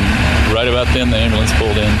 and right about then the ambulance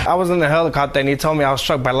pulled in. I was in the helicopter and he told me I was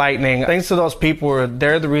struck by lightning. Thanks to those people,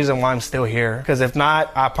 they're the reason why I'm still here. Because if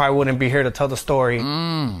not, I probably wouldn't be here to tell the story.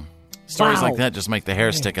 Stories like that just make the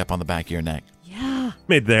hair stick up on the back of your neck. Yeah.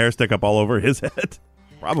 Made the hair stick up all over his head.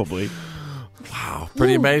 Probably. Wow,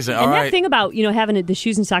 pretty amazing. All and right. that thing about having the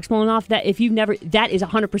shoes and socks blown off, that if you've never, that is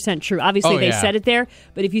 100% true. Obviously, they said it there,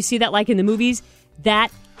 but if you see that like in the movies,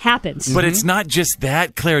 that happens. But it's not just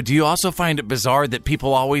that, Claire. Do you also find it bizarre that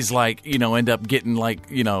people always end up getting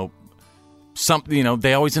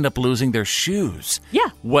they always end up losing their shoes? Yeah.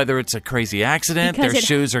 Whether it's a crazy accident, Because their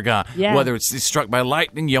shoes are gone. Yeah. Whether it's struck by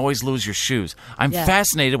lightning, you always lose your shoes. I'm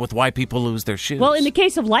fascinated with why people lose their shoes. Well, in the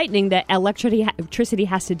case of lightning, the electricity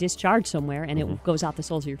has to discharge somewhere, and it goes out the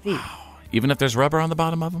soles of your feet. even if there's rubber on the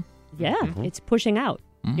bottom of them? Yeah, it's pushing out.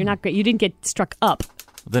 You're not great. You didn't get struck up.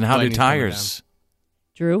 Then how do Lightning's coming tires?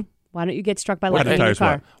 Drew, why don't you get struck by lightning in your tires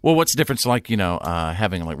car? what? Well, what's the difference, like,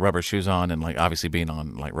 having like rubber shoes on and like obviously being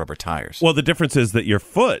on like rubber tires? Well, the difference is that your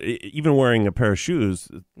foot, even wearing a pair of shoes,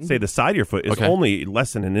 say the side of your foot, is only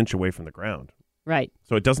less than an inch away from the ground. Right.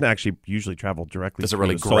 So it doesn't actually usually travel directly. Does it through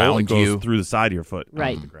really the sole. ground It goes you? through the side of your foot,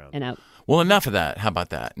 Right. onto the ground. And out. Well, enough of that. How about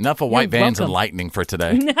that? Enough of white vans and welcome. lightning for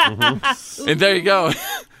today. And there you go.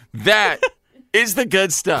 That is the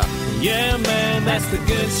good stuff. Yeah, man, that's the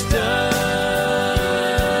good stuff.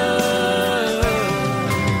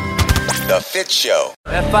 The Fitz Show.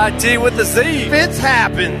 F-I-T with the Z. Fitz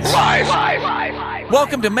happens. Live.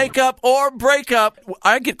 Welcome to Make Up or Break Up.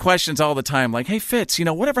 I get questions all the time like, hey, Fitz,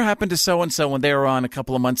 whatever happened to so-and-so when they were on a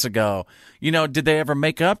couple of months ago? Did they ever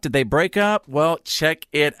make up? Did they break up? Well, check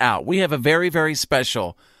it out. We have a very, very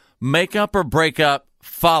special Make Up or Break Up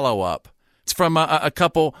follow-up. It's from a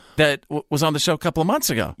couple that was on the show a couple of months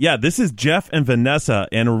ago. Yeah, this is Jeff and Vanessa.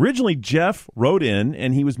 And originally, Jeff wrote in,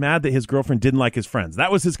 and he was mad that his girlfriend didn't like his friends.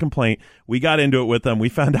 That was his complaint. We got into it with him. We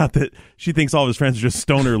found out that she thinks all of his friends are just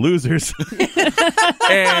stoner losers.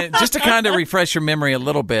 And just to kind of refresh your memory a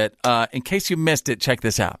little bit, in case you missed it, check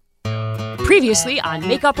this out. Previously on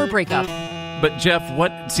Make Up or Break Up. But, Jeff,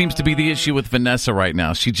 what seems to be the issue with Vanessa right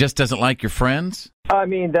now? She just doesn't like your friends? I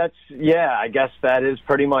mean, I guess that is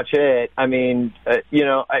pretty much it. I mean,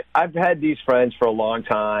 I've had these friends for a long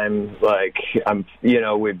time. Like,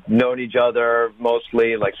 we've known each other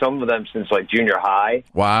mostly, like some of them since like junior high.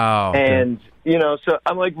 Wow. And, so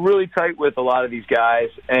I'm like really tight with a lot of these guys.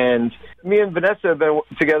 And me and Vanessa have been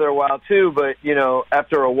together a while too, but,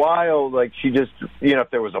 after a while, like she just,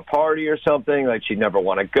 if there was a party or something, like she'd never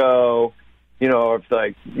want to go. Or if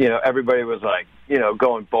like, everybody was like,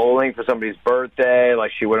 going bowling for somebody's birthday,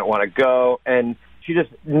 like she wouldn't want to go. And she just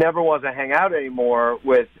never wants to hang out anymore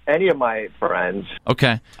with any of my friends.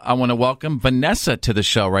 Okay. I want to welcome Vanessa to the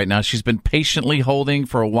show right now. She's been patiently holding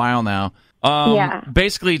for a while now. Yeah.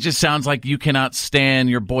 Basically, it just sounds like you cannot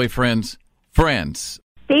stand your boyfriend's friends.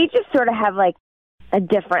 They just sort of have like a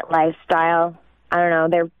different lifestyle. I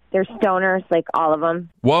don't know. They're stoners, like all of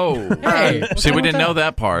them. Whoa. Hey. See, we didn't know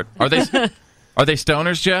that part. Are they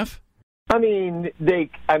stoners, Jeff? I mean, they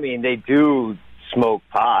do smoke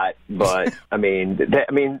pot, but they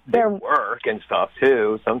work and stuff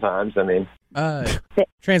too. Sometimes,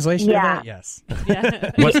 Translation Yeah. of that? Yes.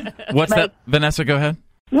 What's that? Vanessa, go ahead.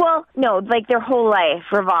 Well, no, like their whole life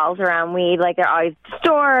revolves around weed. Like they're always at the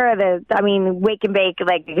store. Wake and bake,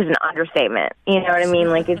 like, is an understatement. You know what I mean?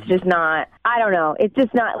 Like it's just not. I don't know. It's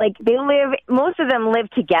just not like most of them live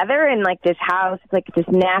together in like this house. It's like this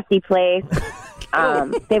nasty place.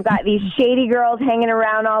 They've got these shady girls hanging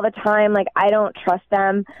around all the time. Like, I don't trust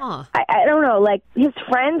them. Huh. I don't know. Like, his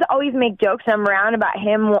friends always make jokes when I'm around about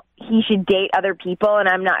him. He should date other people, and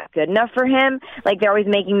I'm not good enough for him. Like, they're always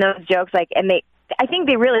making those jokes. Like, and I think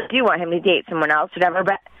they really do want him to date someone else, whatever.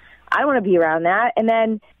 But I don't want to be around that. And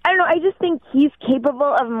then, I don't know. I just think he's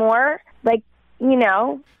capable of more. Like,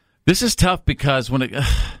 This is tough because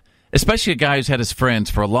especially a guy who's had his friends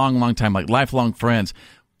for a long, long time, like lifelong friends.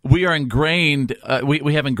 We are ingrained,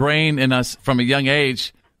 we have ingrained in us from a young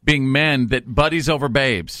age, being men, that buddies over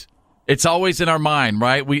babes. It's always in our mind,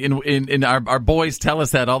 right? Our boys tell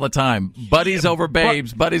us that all the time. Buddies over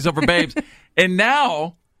babes, buddies over babes. And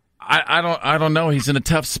now, I don't know. He's in a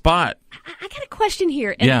tough spot. I got a question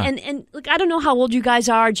here. And look, I don't know how old you guys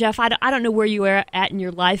are, Jeff. I don't know where you are at in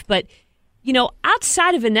your life, but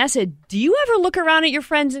outside of Vanessa, do you ever look around at your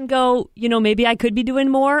friends and go, maybe I could be doing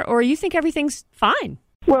more, or you think everything's fine?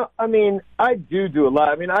 Well, I do a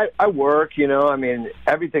lot. I work,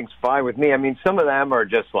 everything's fine with me. Some of them are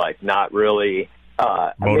just, like, not really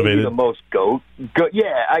motivated. Maybe the most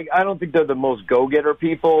I don't think they're the most go-getter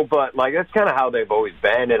people, but, like, that's kind of how they've always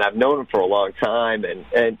been, and I've known them for a long time. And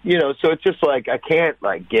so it's just, like, I can't,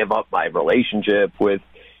 like, give up my relationship with,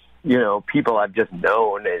 people I've just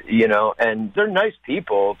known, and they're nice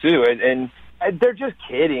people, too. And they're just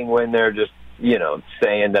kidding when they're just,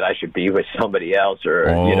 saying that I should be with somebody else or,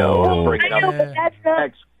 bringing up but that's not,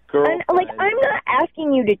 ex-girlfriend. like, I'm not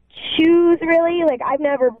asking you to choose, really. Like, I've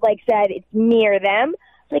never, like, said it's me or them.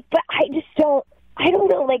 Like, but I don't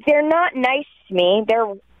know. Like, they're not nice to me.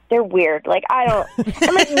 They're weird. Like, I don't,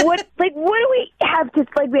 and, like, what do we have to,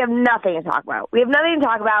 like, we have nothing to talk about. We have nothing to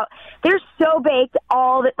talk about. They're so baked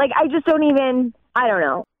all that, like, I just don't even, I don't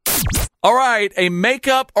know. All right, a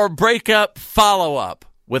make-up or break-up follow-up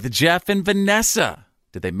with Jeff and Vanessa.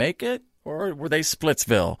 Did they make it, or were they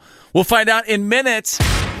Splitsville? We'll find out in minutes.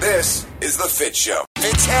 This is The Fitz Show.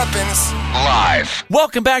 Fitz Happens Live.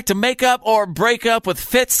 Welcome back to Make Up or Break Up with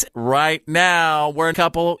Fitz. Right now, we're a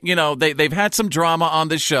couple, they've had some drama on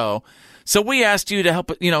the show. So we asked you to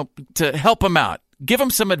help them out. Give them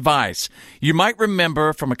some advice. You might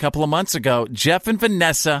remember from a couple of months ago, Jeff and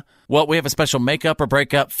Vanessa, we have a special Make Up or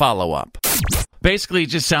Break Up follow-up. Basically, it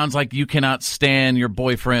just sounds like you cannot stand your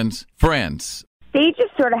boyfriend's friends. They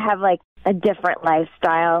just sort of have, like, a different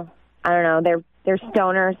lifestyle. I don't know. They're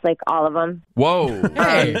stoners, like all of them. Whoa.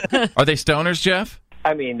 Hey. Are they stoners, Jeff?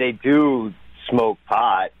 I mean, they do smoke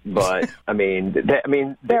pot, but,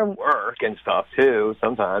 they work and stuff, too,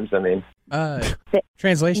 sometimes.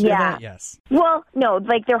 Translation yeah. of that? Yes. Well, no,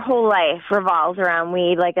 like their whole life revolves around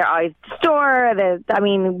weed. Like they're always at the store.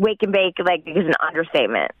 Wake and bake, like, is an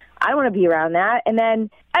understatement. I don't want to be around that. And then,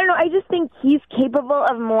 I don't know, I just think he's capable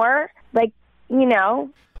of more,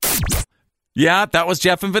 Yeah, that was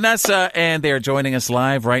Jeff and Vanessa, and they are joining us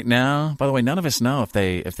live right now. By the way, none of us know if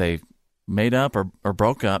they made up or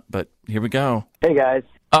broke up, but here we go. Hey, guys.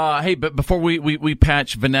 Hey, but before we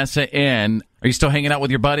patch Vanessa in, are you still hanging out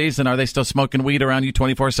with your buddies, and are they still smoking weed around you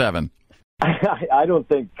 24/7? I don't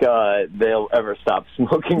think they'll ever stop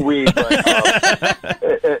smoking weed, but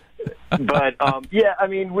yeah, I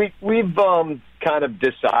mean, we've kind of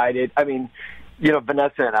decided. I mean,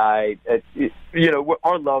 Vanessa and I,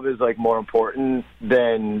 our love is like more important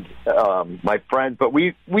than my friends, but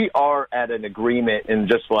we are at an agreement and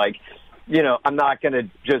just like. I'm not going to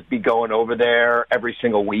just be going over there every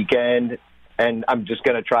single weekend, and I'm just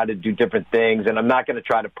going to try to do different things, and I'm not going to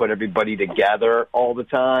try to put everybody together all the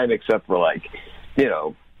time, except for, like,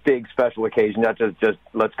 big special occasions, not just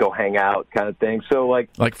let's go hang out kind of thing. So,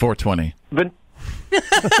 like 420. But yeah.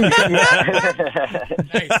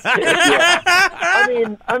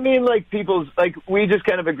 I mean, like people's like we just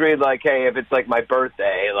kind of agreed, like, hey, if it's like my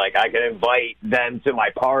birthday, like I can invite them to my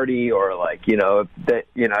party, or like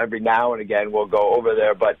every now and again we'll go over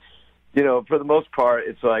there. But for the most part,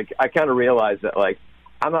 it's like I kind of realized that like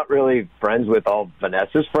I'm not really friends with all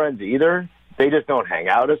Vanessa's friends either. They just don't hang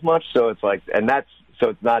out as much, so it's like, so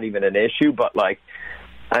it's not even an issue. But like.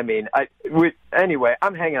 I mean, anyway,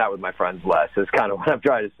 I'm hanging out with my friends less is kind of what I'm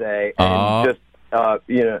trying to say. And just,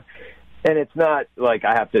 and it's not like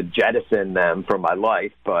I have to jettison them from my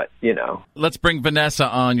life, but, Let's bring Vanessa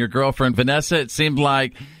on, your girlfriend. Vanessa, it seems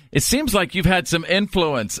like you've had some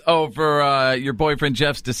influence over your boyfriend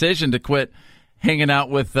Jeff's decision to quit hanging out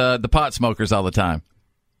with the pot smokers all the time.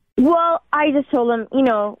 Well, I just told him,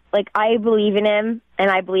 like, I believe in him, and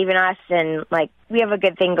I believe in us, and, like, we have a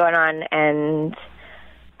good thing going on, and...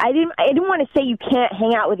 I didn't want to say you can't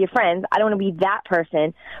hang out with your friends. I don't want to be that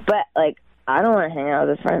person, but like I don't want to hang out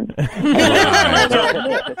with his friends.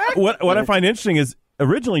 What I find interesting is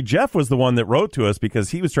originally Jeff was the one that wrote to us because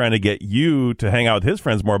he was trying to get you to hang out with his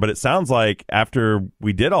friends more. But it sounds like after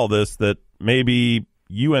we did all this that maybe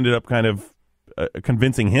you ended up kind of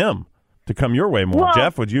convincing him to come your way more. Well,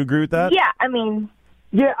 Jeff, would you agree with that? Yeah, I mean,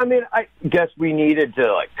 I guess we needed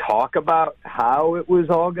to like talk about how it was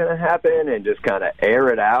all going to happen and just kind of air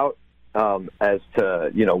it out as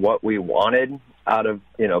to what we wanted out of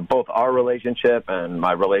both our relationship and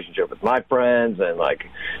my relationship with my friends and like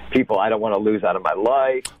people I don't want to lose out of my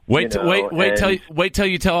life. Wait till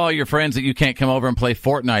you tell all your friends that you can't come over and play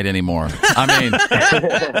Fortnite anymore. I mean,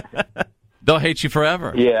 they'll hate you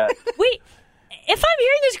forever. Yeah. If I'm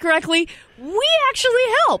hearing this correctly, we actually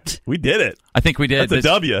helped. We did it. I think we did. That's a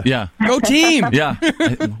W. Yeah. Go team. Yeah.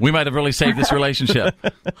 We might have really saved this relationship.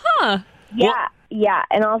 Huh. Yeah.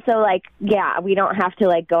 And also, like, we don't have to,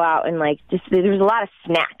 like, go out and, like, just, there's a lot of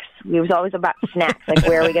snacks. It was always about snacks. Like,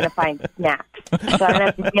 where are we going to find snacks? So I don't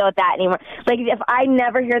have to deal with that anymore. Like, if I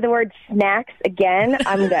never hear the word snacks again,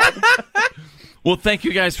 I'm good. Well, thank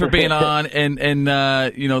you guys for being on and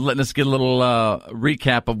letting us get a little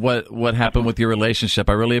recap of what happened with your relationship.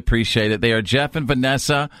 I really appreciate it. They are Jeff and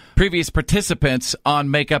Vanessa, previous participants on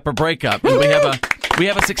Make Up or Break Up. And we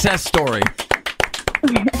have a success story.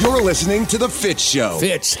 You're listening to The Fitz Show.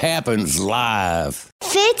 Fitz Happens Live.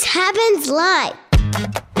 Fitz Happens Live.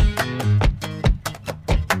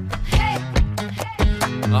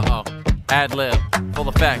 Uh-oh. Ad lib. Full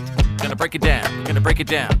effect. Gonna break it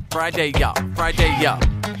down. Friday, y'all.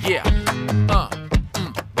 Yeah.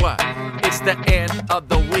 What? It's the end of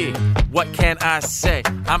the week. What can I say?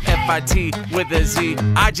 I'm FIT with a Z.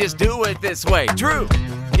 I just do it this way. Drew.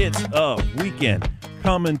 It's a weekend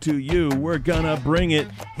coming to you. We're gonna bring it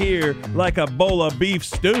here like a bowl of beef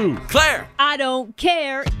stew. Claire. I don't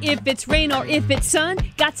care if it's rain or if it's sun.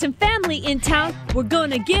 Got some family in town. We're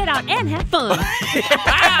gonna get out and have fun.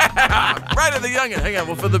 Right at the youngin'. Hang on,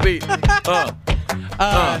 we'll fill the beat.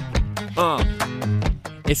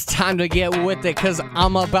 It's time to get with it because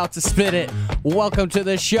I'm about to spit it. Welcome to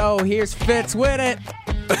the show. Here's Fitz with it.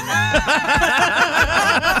 All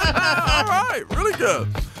right, really good.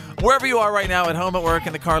 Wherever you are right now, at home, at work,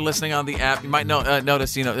 in the car, listening on the app, you might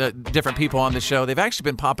notice, different people on the show. They've actually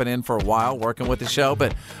been popping in for a while, working with the show.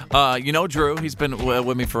 But, Drew, he's been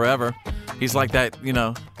with me forever. He's like that,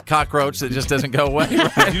 cockroach that just doesn't go away.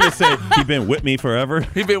 Right? Did you just say he'd been with me forever?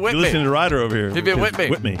 He'd been with You're me. listening to Ryder over here. He'd been with me.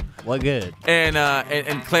 With me. What good?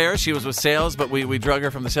 And Claire, she was with sales, but we drug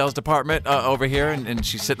her from the sales department over here, and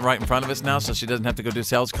she's sitting right in front of us now, so she doesn't have to go do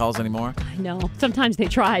sales calls anymore. I know. Sometimes they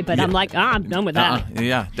try, but I'm like, I'm done with that.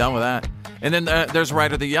 Yeah, done with that. And then there's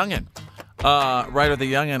Ryder the Youngin. Ryder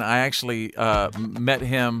the Youngin, I actually met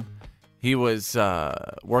him. He was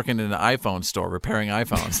working in an iPhone store, repairing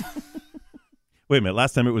iPhones. Wait a minute.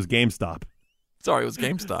 Last time it was GameStop. Sorry, it was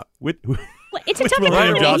GameStop. It's a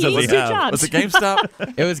tough jobs He needs two jobs. Was it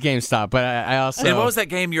GameStop? It was GameStop, but I also... And what was that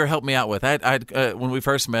game you were helping me out with? When we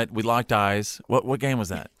first met, we locked eyes. What game was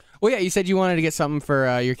that? Well, yeah, you said you wanted to get something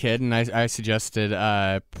for your kid, and I suggested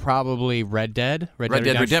probably Red Dead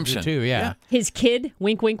Redemption 2, yeah. His kid,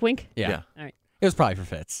 wink, wink, wink. Yeah. All right. It was probably for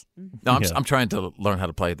Fitz. No, I'm trying to learn how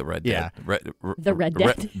to play the Red Dead. Yeah. The Red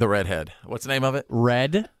Dead? The Redhead. What's the name of it?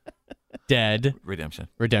 Red Dead Redemption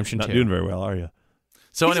 2. Not doing very well, are you?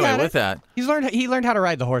 So He's anyway, got with it. that, he learned how to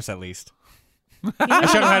ride the horse at least. I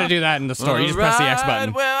showed him how to do that in the store. You just press the X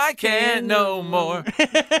button. Well, I can't no more.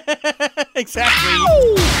 Exactly.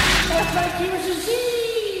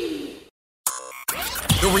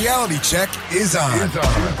 The reality check is on.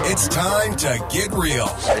 It's time to get real.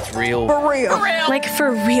 It's real. For real. Like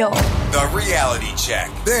for real. The reality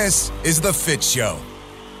check. This is the Fitz Show.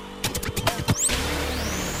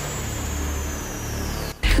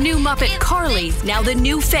 New Muppet Carly, now the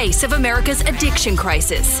new face of America's addiction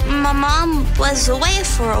crisis. My mom was away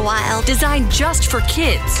for a while. Designed just for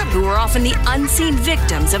kids who are often the unseen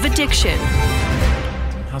victims of addiction.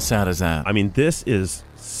 How sad is that? I mean, this is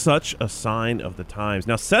such a sign of the times.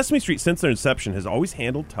 Now, Sesame Street, since their inception, has always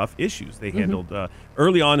handled tough issues. They handled,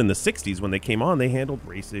 early on in the 60s when they came on, they handled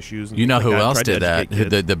race issues. And you know things like who that, else tried to did that? educate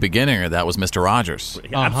kids. The beginning of that was Mr. Rogers.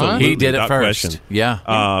 Absolutely. He did it without first. question.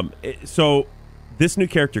 Yeah. So this new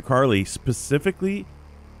character, Carly, specifically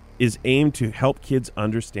is aimed to help kids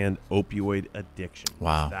understand opioid addiction.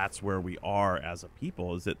 Wow. That's where we are as a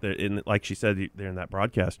people, is that, like she said there in that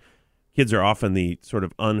broadcast, kids are often the sort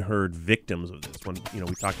of unheard victims of this. When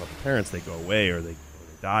we talk about the parents, they go away or they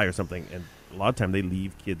die or something, and a lot of time they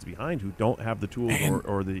leave kids behind who don't have the tools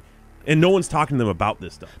and no one's talking to them about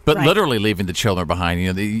this stuff. But literally leaving the children behind.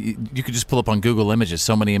 You could just pull up on Google Images.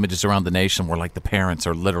 So many images around the nation where like the parents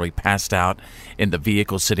are literally passed out in the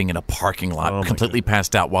vehicle, sitting in a parking lot, completely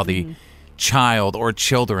passed out, while the child or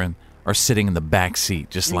children are sitting in the back seat,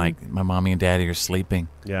 just like my mommy and daddy are sleeping.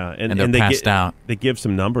 Yeah, and they're passed out. They give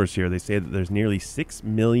some numbers here. They say that there's nearly 6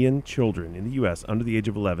 million children in the U.S. under the age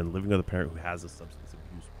of 11 living with a parent who has a substance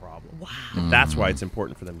abuse problem. Wow. And that's why it's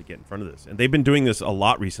important for them to get in front of this. And they've been doing this a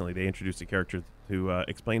lot recently. They introduced a character to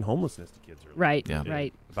explain homelessness to kids. Right,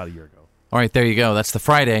 right. About a year ago. All right, there you go. That's the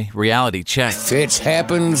Friday reality check. Fitz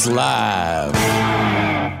happens live.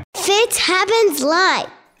 Fitz happens live.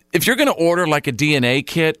 If you're going to order like a DNA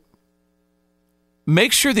kit,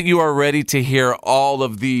 make sure that you are ready to hear all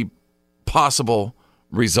of the possible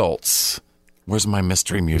results. Where's my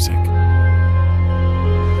mystery music?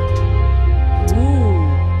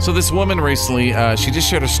 So this woman recently, she just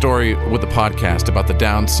shared a story with the podcast about the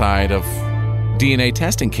downside of DNA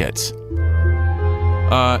testing kits.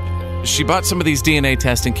 She bought some of these DNA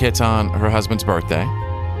testing kits on her husband's birthday,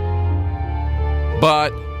 but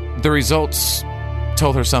the results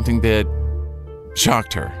told her something that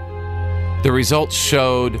shocked her. The results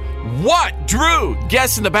showed what? Drew!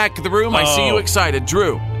 Guess in the back of the room. I see you excited.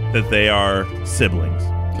 Drew. That they are siblings.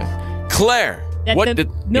 Okay. Claire. That the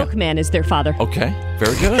milkman is their father. Okay.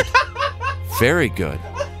 Very good. Very good.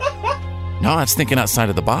 No, that's thinking outside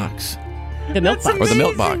of the box. The milk box. Or the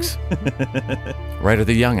milk box. Ryder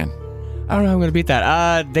the Youngin. I don't know. I'm going to beat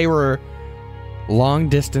that. They were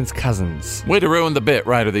long-distance cousins. Way to ruin the bit,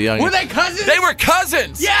 Ryder the Youngin. Were they cousins? They were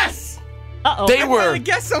cousins! Yes! Uh-oh. They were.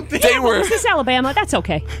 Guess something. They were. Is this Alabama? That's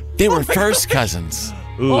okay. They were first cousins.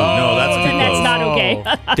 Ooh, no, that's too That's close. not okay.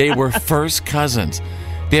 They were first cousins.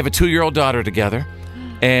 They have a 2-year-old daughter together,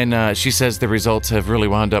 and she says the results have really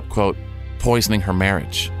wound up, quote, poisoning her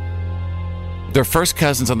marriage. They're first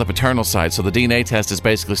cousins on the paternal side, so the DNA test is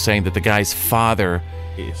basically saying that the guy's father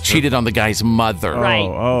cheated on the guy's mother.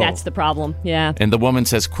 Right. That's the problem. Yeah. And the woman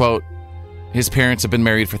says, quote, his parents have been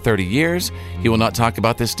married for 30 years. He will not talk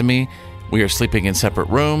about this to me. We are sleeping in separate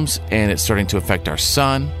rooms, and it's starting to affect our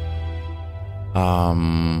son.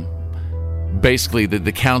 basically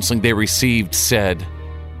the counseling they received said,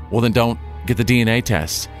 well, then don't get the DNA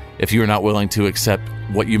test if you're not willing to accept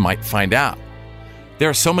what you might find out. There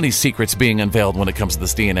are so many secrets being unveiled when it comes to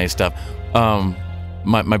this DNA stuff.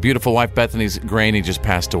 My beautiful wife Bethany's granny just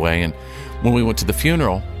passed away, and when we went to the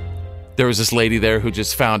funeral, there was this lady there who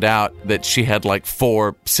just found out that she had like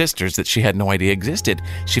 4 sisters that she had no idea existed.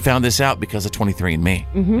 She found this out because of 23andMe.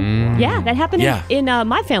 Mm-hmm. Yeah, that happened in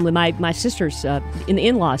my family. My sisters, in the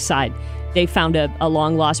in-laws side, they found a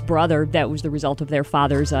long-lost brother that was the result of their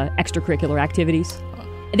father's extracurricular activities.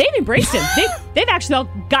 They've embraced him. They've actually all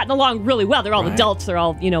gotten along really well. They're all adults. They're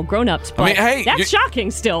all, grown-ups. But that's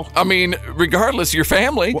shocking still. I mean, regardless, your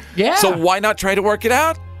family. Well, yeah. So why not try to work it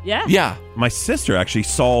out? Yeah. Yeah. My sister actually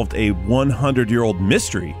solved a 100-year-old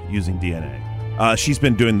mystery using DNA. She's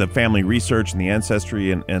been doing the family research and the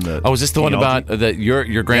ancestry and the. Oh, is this the one about that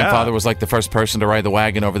your grandfather was like the first person to ride the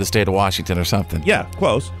wagon over the state of Washington or something? Yeah,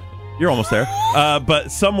 close. You're almost there.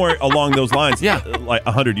 But somewhere along those lines, like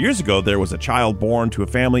 100 years ago, there was a child born to a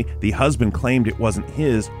family. The husband claimed it wasn't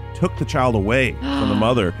his, took the child away from the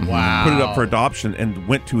mother, Wow. put it up for adoption, and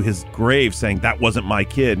went to his grave saying, that wasn't my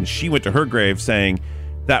kid. And she went to her grave saying,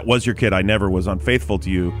 that was your kid. I never was unfaithful to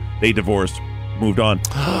you. They divorced, moved on.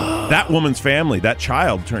 That woman's family, that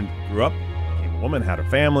child grew up, became a woman, had a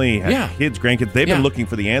family, had kids, grandkids. They've been looking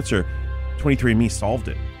for the answer. 23andMe solved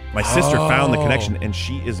it. My sister found the connection, and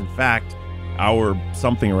she is, in fact, our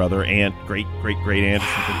something or other aunt, great aunt or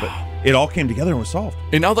something. But it all came together and was solved.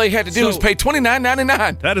 And all they had to do was pay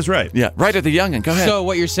 $29.99. That is right. Yeah, right at the youngin'. Go ahead. So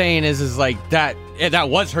what you're saying is like that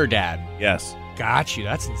was her dad. Yes. Got you.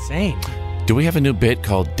 That's insane. Do we have a new bit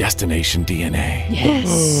called Destination DNA? Yes.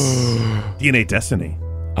 DNA Destiny.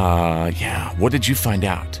 Yeah. What did you find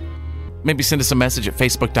out? Maybe send us a message at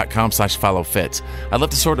facebook.com/followfitz. I'd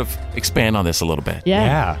love to sort of expand on this a little bit.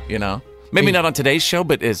 Yeah. Maybe not on today's show,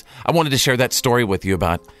 but I wanted to share that story with you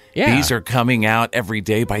about these are coming out every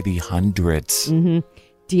day by the hundreds. Mm-hmm.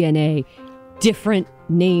 DNA. Different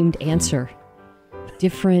named answer.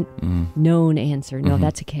 Different known answer. No,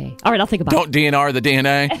 that's a K. All right, I'll think about Don't DNR the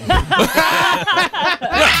DNA.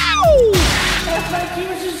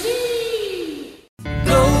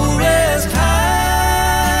 Go rest high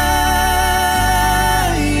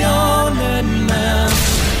on that mountain.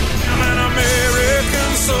 I'm an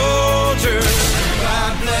American soldier.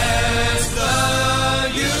 God bless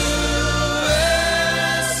the USA.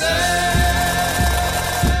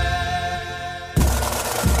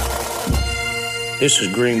 This is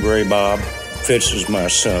Green Beret Bob. Fitz is my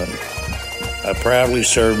son. I proudly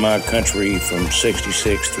served my country from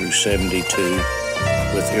 66 through 72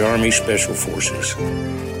 with the Army Special Forces.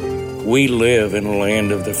 We live in a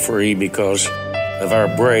land of the free because of our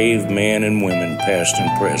brave men and women, past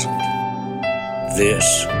and present.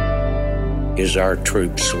 This is our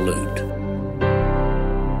troop salute.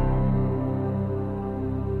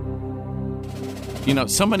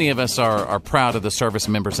 So many of us are proud of the service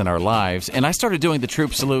members in our lives, and I started doing the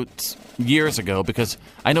troop salutes years ago because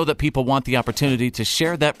I know that people want the opportunity to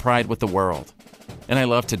share that pride with the world, and I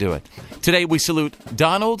love to do it. Today we salute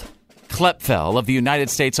Donald Klepfel of the United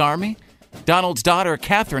States Army. Donald's daughter,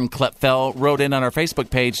 Catherine Klepfel, wrote in on our Facebook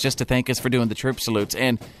page just to thank us for doing the troop salutes,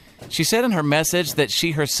 and she said in her message that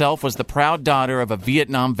she herself was the proud daughter of a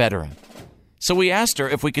Vietnam veteran. So we asked her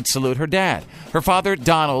if we could salute her dad. Her father,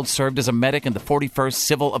 Donald, served as a medic in the 41st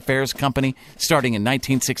Civil Affairs Company starting in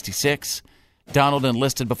 1966. Donald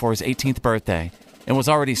enlisted before his 18th birthday and was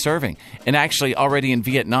already serving, and actually already in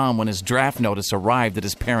Vietnam when his draft notice arrived at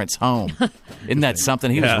his parents' home. Isn't that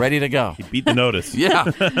something? He was ready to go. He beat the notice.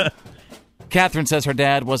 Yeah. Catherine says her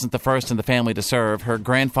dad wasn't the first in the family to serve. Her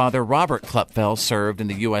grandfather, Robert Klepfel, served in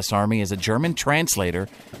the U.S. Army as a German translator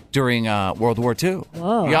during World War II.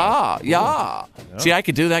 Whoa. Yeah. See, I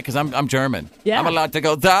could do that because I'm German. Yeah. I'm allowed to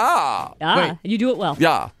go, da. Wait, you do it well.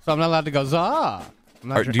 Yeah. So I'm not allowed to go, za.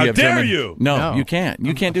 Or do you have dare German? you? No, you can't.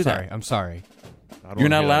 You can't do sorry. that. I'm sorry. You're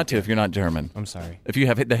not allowed to if you're not German. I'm sorry. If you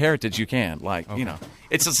have the heritage, you can.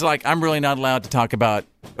 It's just like I'm really not allowed to talk about,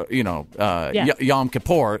 Yom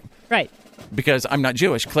Kippur. Right. Because I'm not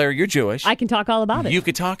Jewish. Claire, you're Jewish. I can talk all about it. You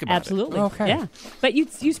could talk about Absolutely. it. Okay. Yeah. But you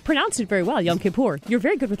pronounced it very well, Yom Kippur. You're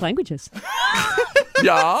very good with languages.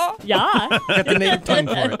 Yeah. Yeah. Got the native tongue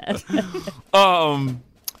for it.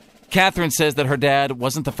 Catherine says that her dad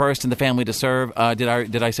wasn't the first in the family to serve.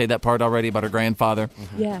 Did I say that part already about her grandfather?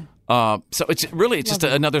 Mm-hmm. Yeah. So it's just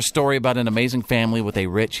another story about an amazing family with a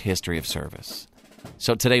rich history of service.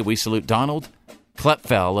 So today we salute Donald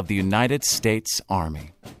Klepfel of the United States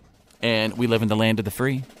Army. And we live in the land of the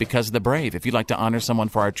free because of the brave. If you'd like to honor someone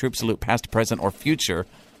for our troop salute, past, present, or future,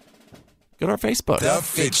 go to our Facebook. The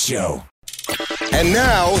Fitz Show. And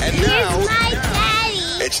now, Here's my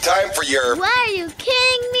daddy. it's time for your Why are you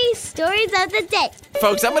kidding me? Stories of the day.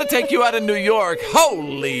 Folks, I'm going to take you out of New York.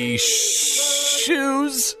 Holy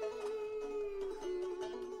shoes.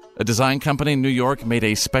 A design company in New York made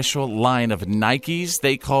a special line of Nikes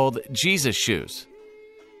they called Jesus shoes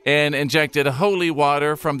and injected holy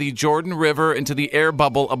water from the Jordan River into the air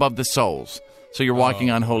bubble above the soles. So you're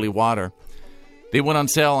walking on holy water. They went on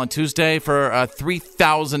sale on Tuesday for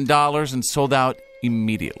 $3,000 and sold out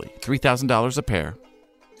immediately. $3,000 a pair.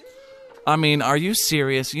 I mean, are you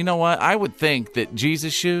serious? You know what? I would think that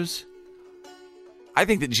Jesus shoes, I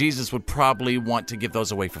think that Jesus would probably want to give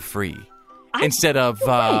those away for free instead of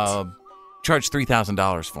charge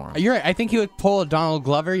 $3,000 for them. You're right. I think he would pull a Donald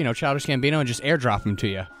Glover, Childish Gambino, and just airdrop them to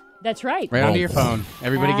you. That's right. Right onto your phone.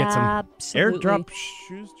 Everybody gets them. Absolutely. Airdrop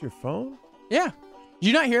shoes to your phone? Yeah. Did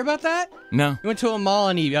you not hear about that? No. He went to a mall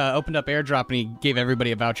and he opened up airdrop and he gave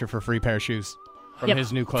everybody a voucher for a free pair of shoes from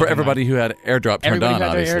his new clothing For everybody who had airdrop turned everybody on, who had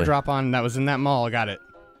obviously. their airdrop on that was in that mall got it.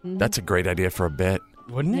 That's a great idea for a bet.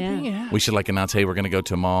 Wouldn't it be? Yeah. We should announce, hey, we're going to go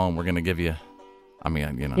to a mall and we're going to give you,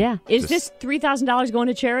 Yeah. Is this $3,000 going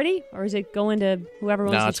to charity or is it going to whoever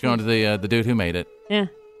owns No, it's going to the dude who made it. Yeah.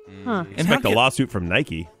 Huh. Expect a lawsuit from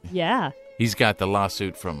Nike. Yeah. He's got the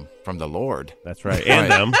lawsuit from the Lord. That's right.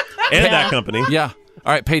 And them. And that company. Yeah.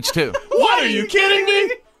 All right, page 2. What, are you kidding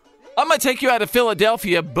me? I'm going to take you out of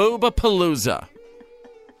Philadelphia, Boobapalooza.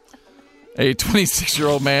 A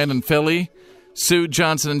 26-year-old man in Philly sued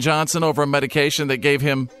Johnson & Johnson over a medication that gave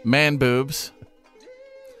him man boobs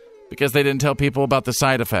because they didn't tell people about the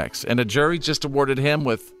side effects. And a jury just awarded him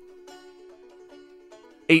with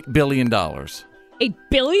 $8 billion. $8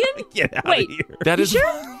 billion? Get out Wait, of here. That is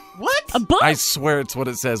sure? What? A book? I swear it's what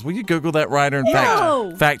it says. Will you Google that, Ryder,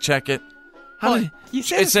 and fact check it? You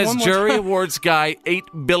said It this says one more jury time. awards guy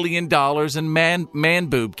 $8 billion in man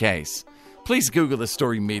boob case. Please Google this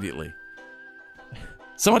story immediately.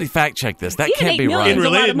 Somebody fact check this. That can't be right. In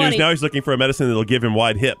related news, now he's looking for a medicine that'll give him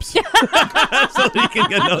wide hips. So he can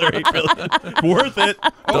get another $8 billion. Worth it.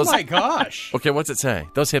 Oh my gosh. Okay, what's it say?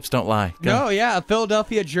 Those hips don't lie. Go. No, yeah, a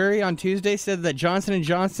Philadelphia jury on Tuesday said that Johnson &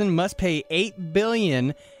 Johnson must pay $8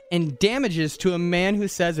 billion in damages to a man who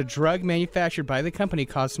says a drug manufactured by the company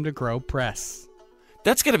caused him to grow breasts.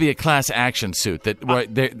 That's going to be a class action suit that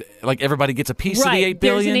everybody gets a piece of the $8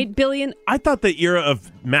 billion. There's an $8 billion. I thought the era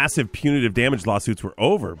of massive punitive damage lawsuits were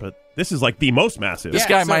over, but this is like the most massive. This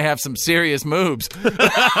guy might have some serious moves.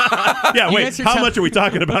 Yeah, wait, how much are we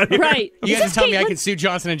talking about here? Right. You guys are telling me I can sue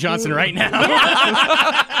Johnson & Johnson right now.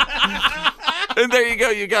 And there you go.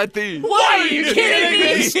 You got the Why are you kidding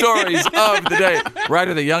me? stories of the day.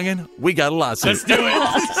 Ryder the Youngin', we got a lawsuit. Let's do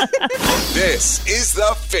it. This is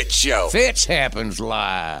the Fitz Show. Fitz happens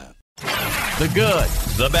live. The good,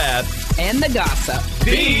 The bad. And the gossip.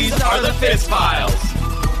 These are the Fitz Files.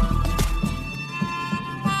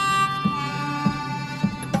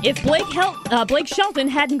 If Blake Shelton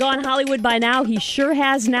hadn't gone Hollywood by now, he sure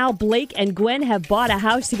has now. Blake and Gwen have bought a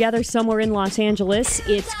house together somewhere in Los Angeles.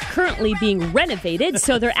 It's currently being renovated,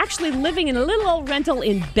 so they're actually living in a little old rental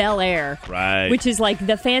in Bel Air. Right. Which is like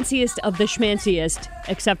the fanciest of the schmanciest,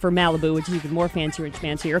 except for Malibu, which is even more fancier and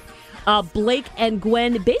schmancier. Blake and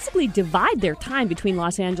Gwen basically divide their time between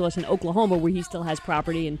Los Angeles and Oklahoma, where he still has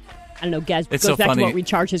property and I don't know, goes back to what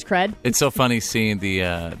recharge his cred. It's so funny seeing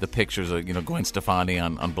the pictures of Gwen Stefani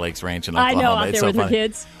on Blake's ranch in Oklahoma. I know, out it's there so with funny. her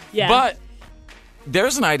kids. Yeah. But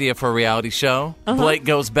there's an idea for a reality show. Blake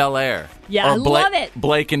Goes Bel Air. Yeah, I love it.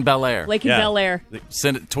 Blake in Bel Air. Blake in Bel Air.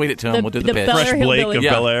 Send it, tweet it to him. We'll do the pitch. Bel Air Fresh Blake hillbilly.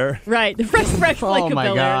 of Bel Air. Right, the fresh Blake Oh of my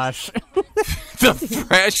Bel Air. gosh. The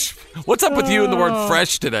fresh. What's up with you and the word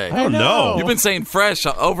fresh today? I don't know. You've been saying fresh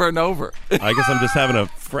over and over. I guess I'm just having a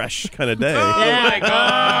fresh kind of day. Yeah. Oh my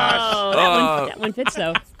gosh. That one fits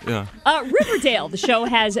though. Yeah. Riverdale, the show,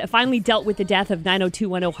 has finally dealt with the death of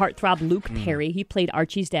 90210 heartthrob Luke Perry. He played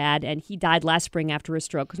Archie's dad, and he died last spring after a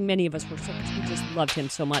stroke, because many of us were so, we just loved him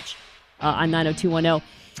so much on 90210.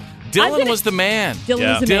 Dylan was the man.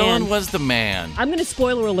 Dylan was the man. I'm going to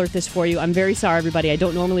spoiler alert this for you. I'm very sorry, everybody. I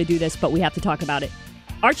don't normally do this, but we have to talk about it.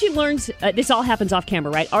 Archie learns, this all happens off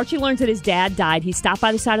camera, right? Archie learns that his dad died. He stopped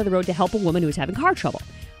by the side of the road to help a woman who was having car trouble.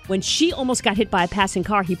 When she almost got hit by a passing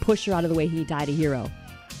car, he pushed her out of the way. He died a hero.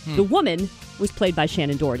 The woman was played by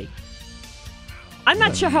Shannon Doherty. I'm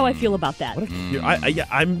not sure how I feel about that.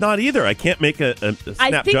 I'm not either. I can't make a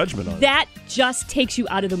snap judgment on it. That just takes you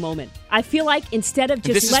out of the moment. I feel like instead of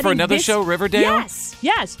just This is letting for another this- show, Riverdale?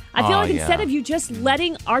 Yes. I feel Oh, like instead yeah. of you just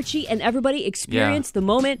letting Archie and everybody experience the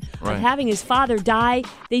moment Right. of having his father die,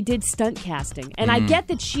 they did stunt casting. And I get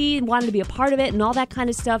that she wanted to be a part of it and all that kind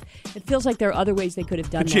of stuff. It feels like there are other ways they could have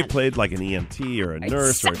done Could she that. have played like an EMT or a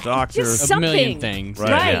nurse or a doctor? Just A something. million things. Right.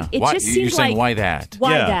 Yeah. It Why- just you're seems saying like why that?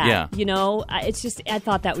 Why Yeah. that? Yeah. You know, it's just I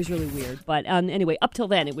thought that was really weird. But anyway, up till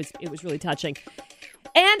then, it was really touching.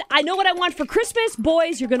 And I know what I want for Christmas.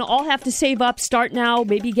 Boys, you're going to all have to save up. Start now.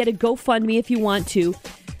 Maybe get a GoFundMe if you want to.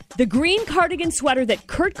 The green cardigan sweater that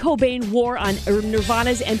Kurt Cobain wore on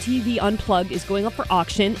Nirvana's MTV Unplugged is going up for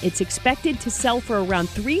auction. It's expected to sell for around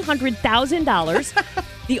 $300,000.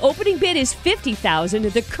 The opening bid is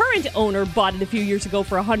 $50,000. The current owner bought it a few years ago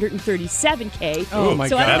for $137K. Oh, my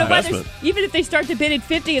so I God. don't know whether, Investment. even if they start to bid at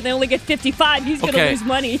 50 and they only get 55, he's going to lose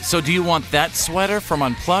money. So do you want that sweater from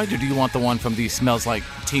Unplugged, or do you want the one from the Smells Like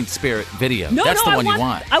Teen Spirit video? No, That's no, the one I you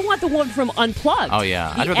want. I want the one from Unplugged. Oh,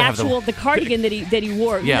 yeah. The I'd rather have the- actual the cardigan that he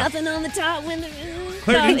wore. Yeah. Nothing on the top when the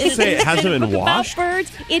Claire, didn't you say it hasn't been About washed?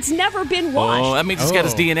 birds. It's never been washed. Oh, that means it's got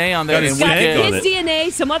his DNA on there. Got his and we stank can- on His it.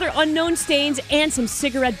 DNA, some other unknown stains, and some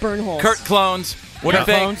cigarette burn holes. Kurt clones. What do you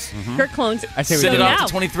think? Kurt clones. I say we Send do it that.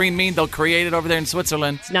 off now, to 23andMe. They'll create it over there in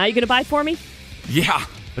Switzerland. now you're going to buy for me? Yeah.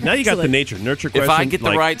 But now you got the Excellent. nature nurture question. If I get the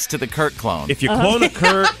like, rights to the Kurt clone. If you clone a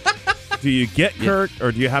Kurt, do you get Kurt,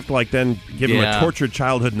 or do you have to like then give him Yeah. a tortured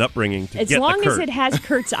childhood and upbringing to As get long the as Kurt? it has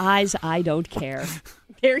Kurt's eyes, I don't care.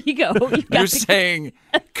 There you go. You got You're the- saying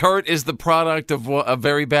Kurt is the product of a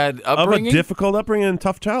very bad of a upbringing? difficult upbringing and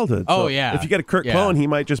tough childhood. Oh, So yeah. If you get a Kurt Yeah. clone, he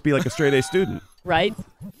might just be like a straight A student. right?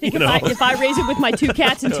 You know? If I raise it with my 2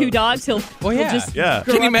 cats and 2 dogs, he'll yeah. just Yeah.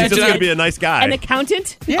 grow Can you up imagine He's just to going to be a nice guy. an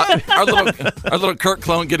accountant. our little Kurt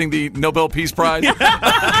clone getting the Nobel Peace Prize.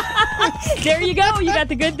 There you go. You got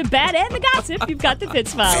the good, the bad, and the gossip. You've got the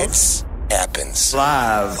Fitz Files. Fitz happens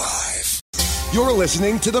Live. You're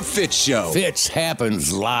listening to The Fitz Show. Fitz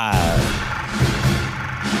happens live.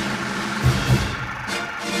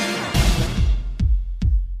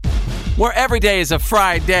 Where every day is a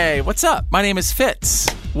Friday. What's up? My name is Fitz.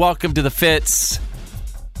 Welcome to the Fitz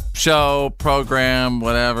Show, program,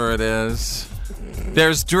 whatever it is.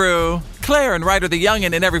 There's Drew, Claire, and Ryder the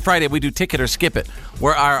Youngin', and every Friday we do Ticket or Skip It,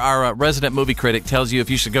 where our resident movie critic tells you if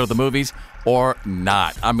you should go to the movies or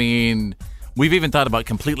not. I mean, we've even thought about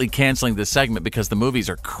completely canceling this segment because the movies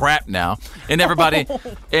are crap now, and everybody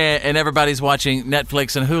and everybody's watching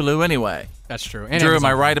Netflix and Hulu anyway. That's true. And Drew, am I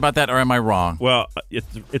Amazon. right about that, or am I wrong? Well,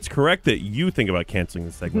 it's correct that you think about canceling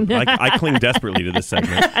this segment. But I cling desperately to this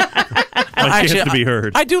segment. My chance to be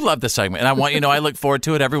heard. I do love this segment, and I want you to know I look forward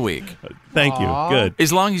to it every week. Thank you. Good.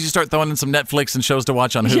 As long as you start throwing in some Netflix and shows to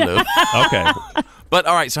watch on Hulu. Okay. But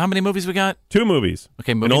all right, so how many movies we got? 2 movies.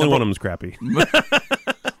 Okay, and movie only number- one of them's crappy.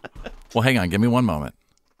 Well, hang on. Give me one moment.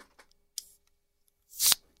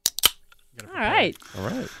 All right. All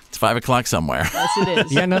right. It's 5 o'clock somewhere. Yes, it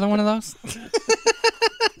is. You got another one of those?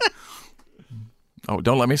 Oh,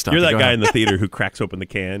 don't let me stop. You're you. that Go guy ahead. in the theater who cracks open the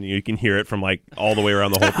can. You can hear it from like all the way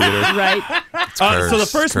around the whole theater. Right. So the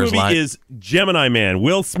first Curse movie light. is Gemini Man,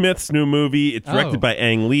 Will Smith's new movie. It's directed Oh. by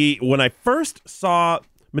Ang Lee. When I first saw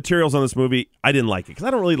materials on this movie, I didn't like it because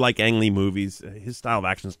I don't really like Ang Lee movies. His style of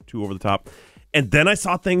action is too over the top. And then I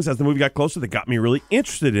saw things as the movie got closer that got me really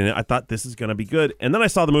interested in it. I thought this is going to be good. And then I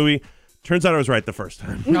saw the movie. Turns out I was right the first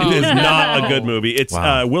time. It is not a good movie. It's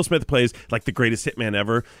Wow. Will Smith plays like the greatest hitman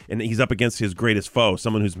ever, and he's up against his greatest foe,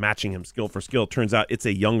 someone who's matching him skill for skill. Turns out it's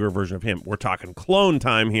a younger version of him. We're talking clone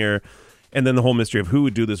time here. And then the whole mystery of who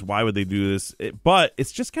would do this, why would they do this? But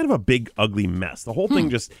it's just kind of a big, ugly mess. The whole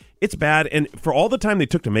thing it's bad. And for all the time they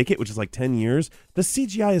took to make it, which is like 10 years, the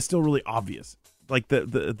CGI is still really obvious. Like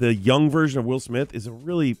the young version of Will Smith is a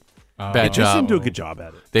really... Bad They just job. didn't do a good job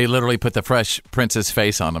at it. They literally put the Fresh Prince's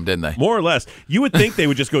face on him, didn't they? More or less. You would think they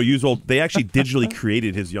would just go use old... They actually digitally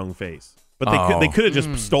created his young face. But they could have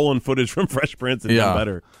just stolen footage from Fresh Prince and done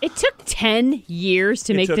better. It took 10 years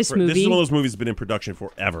to make this movie. This is one of those movies that's been in production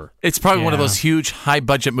forever. It's probably one of those huge,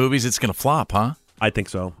 high-budget movies. It's going to flop, huh? I think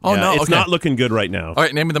so. Oh, no? It's Okay. not looking good right now. All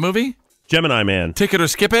right, name of the movie? Gemini Man. Ticket or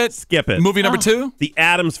Skip It? Skip it. Movie number 2? The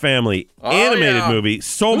Addams Family. Oh, Animated yeah. movie.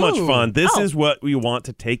 So much Ooh. fun. This Oh. is what we want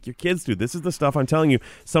to take your kids to. This is the stuff I'm telling you.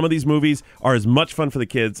 Some of these movies are as much fun for the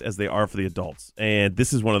kids as they are for the adults. And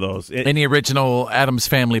this is one of those. Any original Addams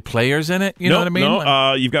Family players in it? You know what I mean?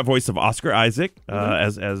 No, you've got voice of Oscar Isaac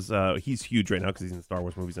as he's huge right now because he's in the Star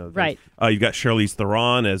Wars movies and other things. Right. You've got Charlize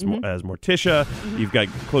Theron as Morticia. You've got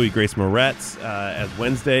Chloe Grace Moretz as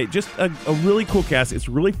Wednesday. Just a really cool cast. It's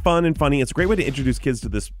really fun and funny. It's a great way to introduce kids to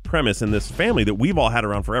this premise and this family that we've all had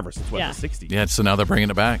around forever since, the 60s. Yeah, so now they're bringing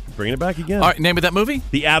it back. Bringing it back again. All right, name of that movie?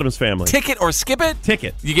 The Addams Family. Ticket or skip it?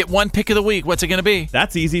 Ticket. You get one pick of the week. What's it going to be?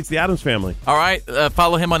 That's easy. It's The Addams Family. All right,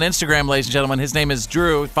 follow him on Instagram, ladies and gentlemen. His name is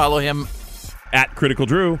Drew. Follow him at Critical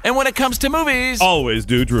Drew. And when it comes to movies, always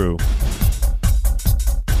do Drew.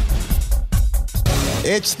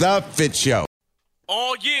 It's the Fitz Show.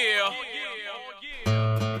 Oh, yeah.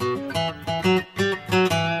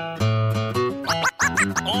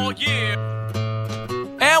 Oh, yeah.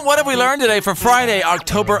 And what have we learned today for Friday,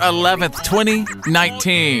 October 11th,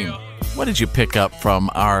 2019? What did you pick up from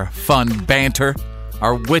our fun banter,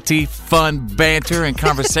 our witty, fun banter and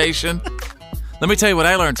conversation? Let me tell you what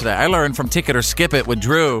I learned today. I learned from Ticket or Skip It with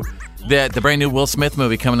Drew that the brand new Will Smith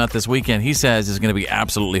movie coming out this weekend, he says, is going to be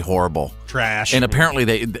absolutely horrible. Trash. And apparently,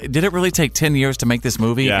 did it really take 10 years to make this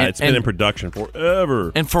movie? Yeah, and, it's been in production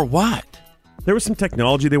forever. And for what? There was some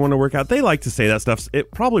technology they want to work out. They like to say that stuff.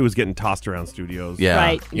 It probably was getting tossed around studios. Yeah.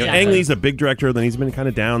 Right. You know, Exactly. Ang Lee's a big director, then he's been kind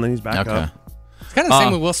of down, then he's back up. It's kind of the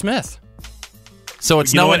same with Will Smith. So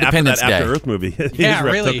it's You know no what? Independence After that Day. After Earth movie, his Yeah,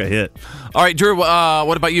 rep really. took a hit. All right, Drew,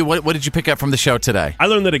 what about you? What did you pick up from the show today? I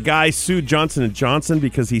learned that a guy sued Johnson & Johnson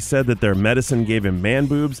because he said that their medicine gave him man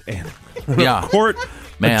boobs, and Yeah. court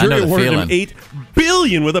Man, a I know jury the awarded him feeling. $8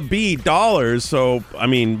 billion with a B dollars. So, I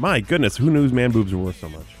mean, my goodness, who knew man boobs were worth so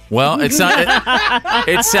much? Well, it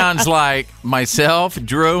sounds like myself,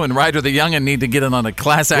 Drew, and Ryder the Youngin need to get in on a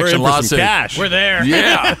class We're action in for some lawsuit. cash. We're there.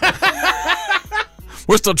 Yeah.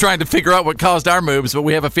 We're still trying to figure out what caused our moves, but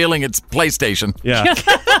we have a feeling it's PlayStation. Yeah.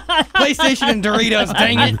 PlayStation and Doritos,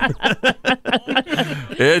 dang it.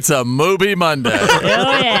 It's a movie Monday.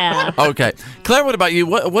 Oh, yeah. Okay. Claire, what about you?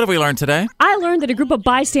 What have we learned today? I learned that a group of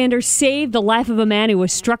bystanders saved the life of a man who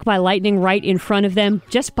was struck by lightning right in front of them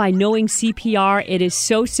just by knowing CPR. It is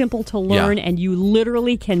so simple to learn, and you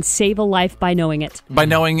literally can save a life by knowing it. By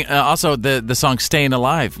knowing also the song Staying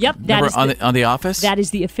Alive. Yep. Remember on the Office? That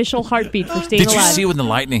is the official heartbeat for Staying Did Alive. you see when the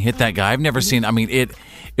lightning hit that guy? I've never seen. I mean,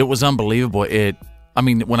 it was unbelievable.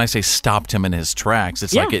 When I say stopped him in his tracks,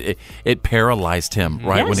 it's like it paralyzed him.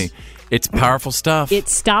 Right Yes. It's powerful stuff. It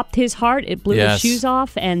stopped his heart. It blew his shoes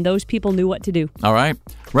off, and those people knew what to do. All right,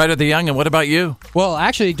 Ryder the Young, and what about you? Well,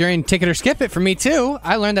 actually, during Ticket or Skip It for me too,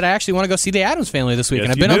 I learned that I actually want to go see the Addams Family this week. Yes,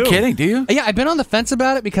 and I've you been do. No kidding, do you? Yeah, I've been on the fence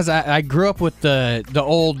about it because I grew up with the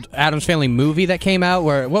old Addams Family movie that came out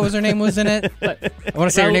where, what was her name was in it? I want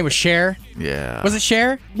to say her name was Cher. Yeah. Was it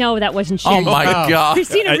Cher? No, that wasn't Cher. Oh my God!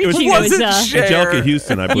 Christina It was- Ricci Was it was. Cher? Angelica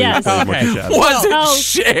Houston, I believe. Yes. played Monkey Okay. Shadow. Was it Oh.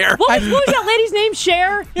 Cher? What was that lady's name?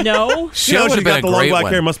 Cher? No. Cher No, would she's have been got a the long great black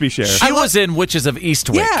one. hair. Must be Cher. She was in Witches of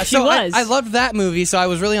Eastwick. Yeah, She so was. I loved that movie, so I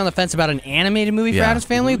was really on the fence about an animated movie for Yeah. Addams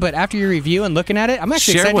Family, but after your review and looking at it, I'm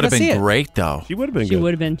actually Cher excited would to have see been it. great, though. She would have been She good.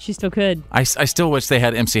 would have been. She still could. I still wish they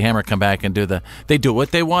had MC Hammer come back and they do what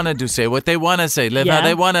they want to do, say what they want to say, live how Yeah.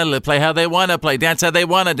 they want to live, play how they want to play, dance how they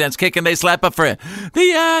want to dance, kick and they slap a friend.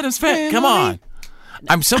 The Addams Family. Come on.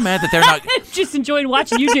 I'm so mad that they're not Just enjoyed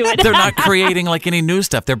watching you do it. they're not creating like any new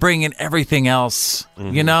stuff. They're bringing everything else,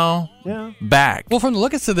 you know, back. Well, from the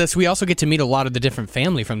look of this, we also get to meet a lot of the different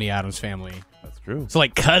family from the Addams Family. That's true. So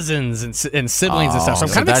like cousins and siblings and stuff. So I'm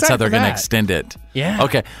kind of that's excited how they're for going to that. extend it. Yeah.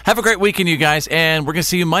 Okay. Have a great weekend, you guys, and we're going to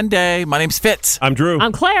see you Monday. My name's Fitz. I'm Drew.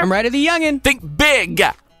 I'm Claire. I'm Ryder the Youngin. Think big,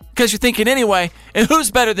 because you're thinking anyway. And who's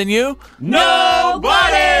better than you?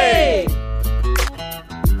 Nobody!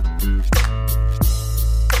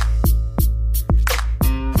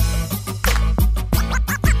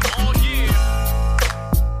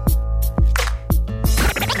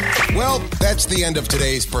 Well, that's the end of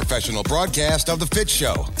today's professional broadcast of The Fitz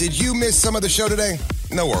Show. Did you miss some of the show today?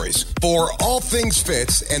 No worries. For all things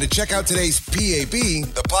Fitz and to check out today's PAB,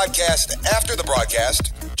 the podcast after the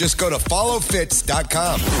broadcast, just go to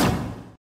followfitz.com.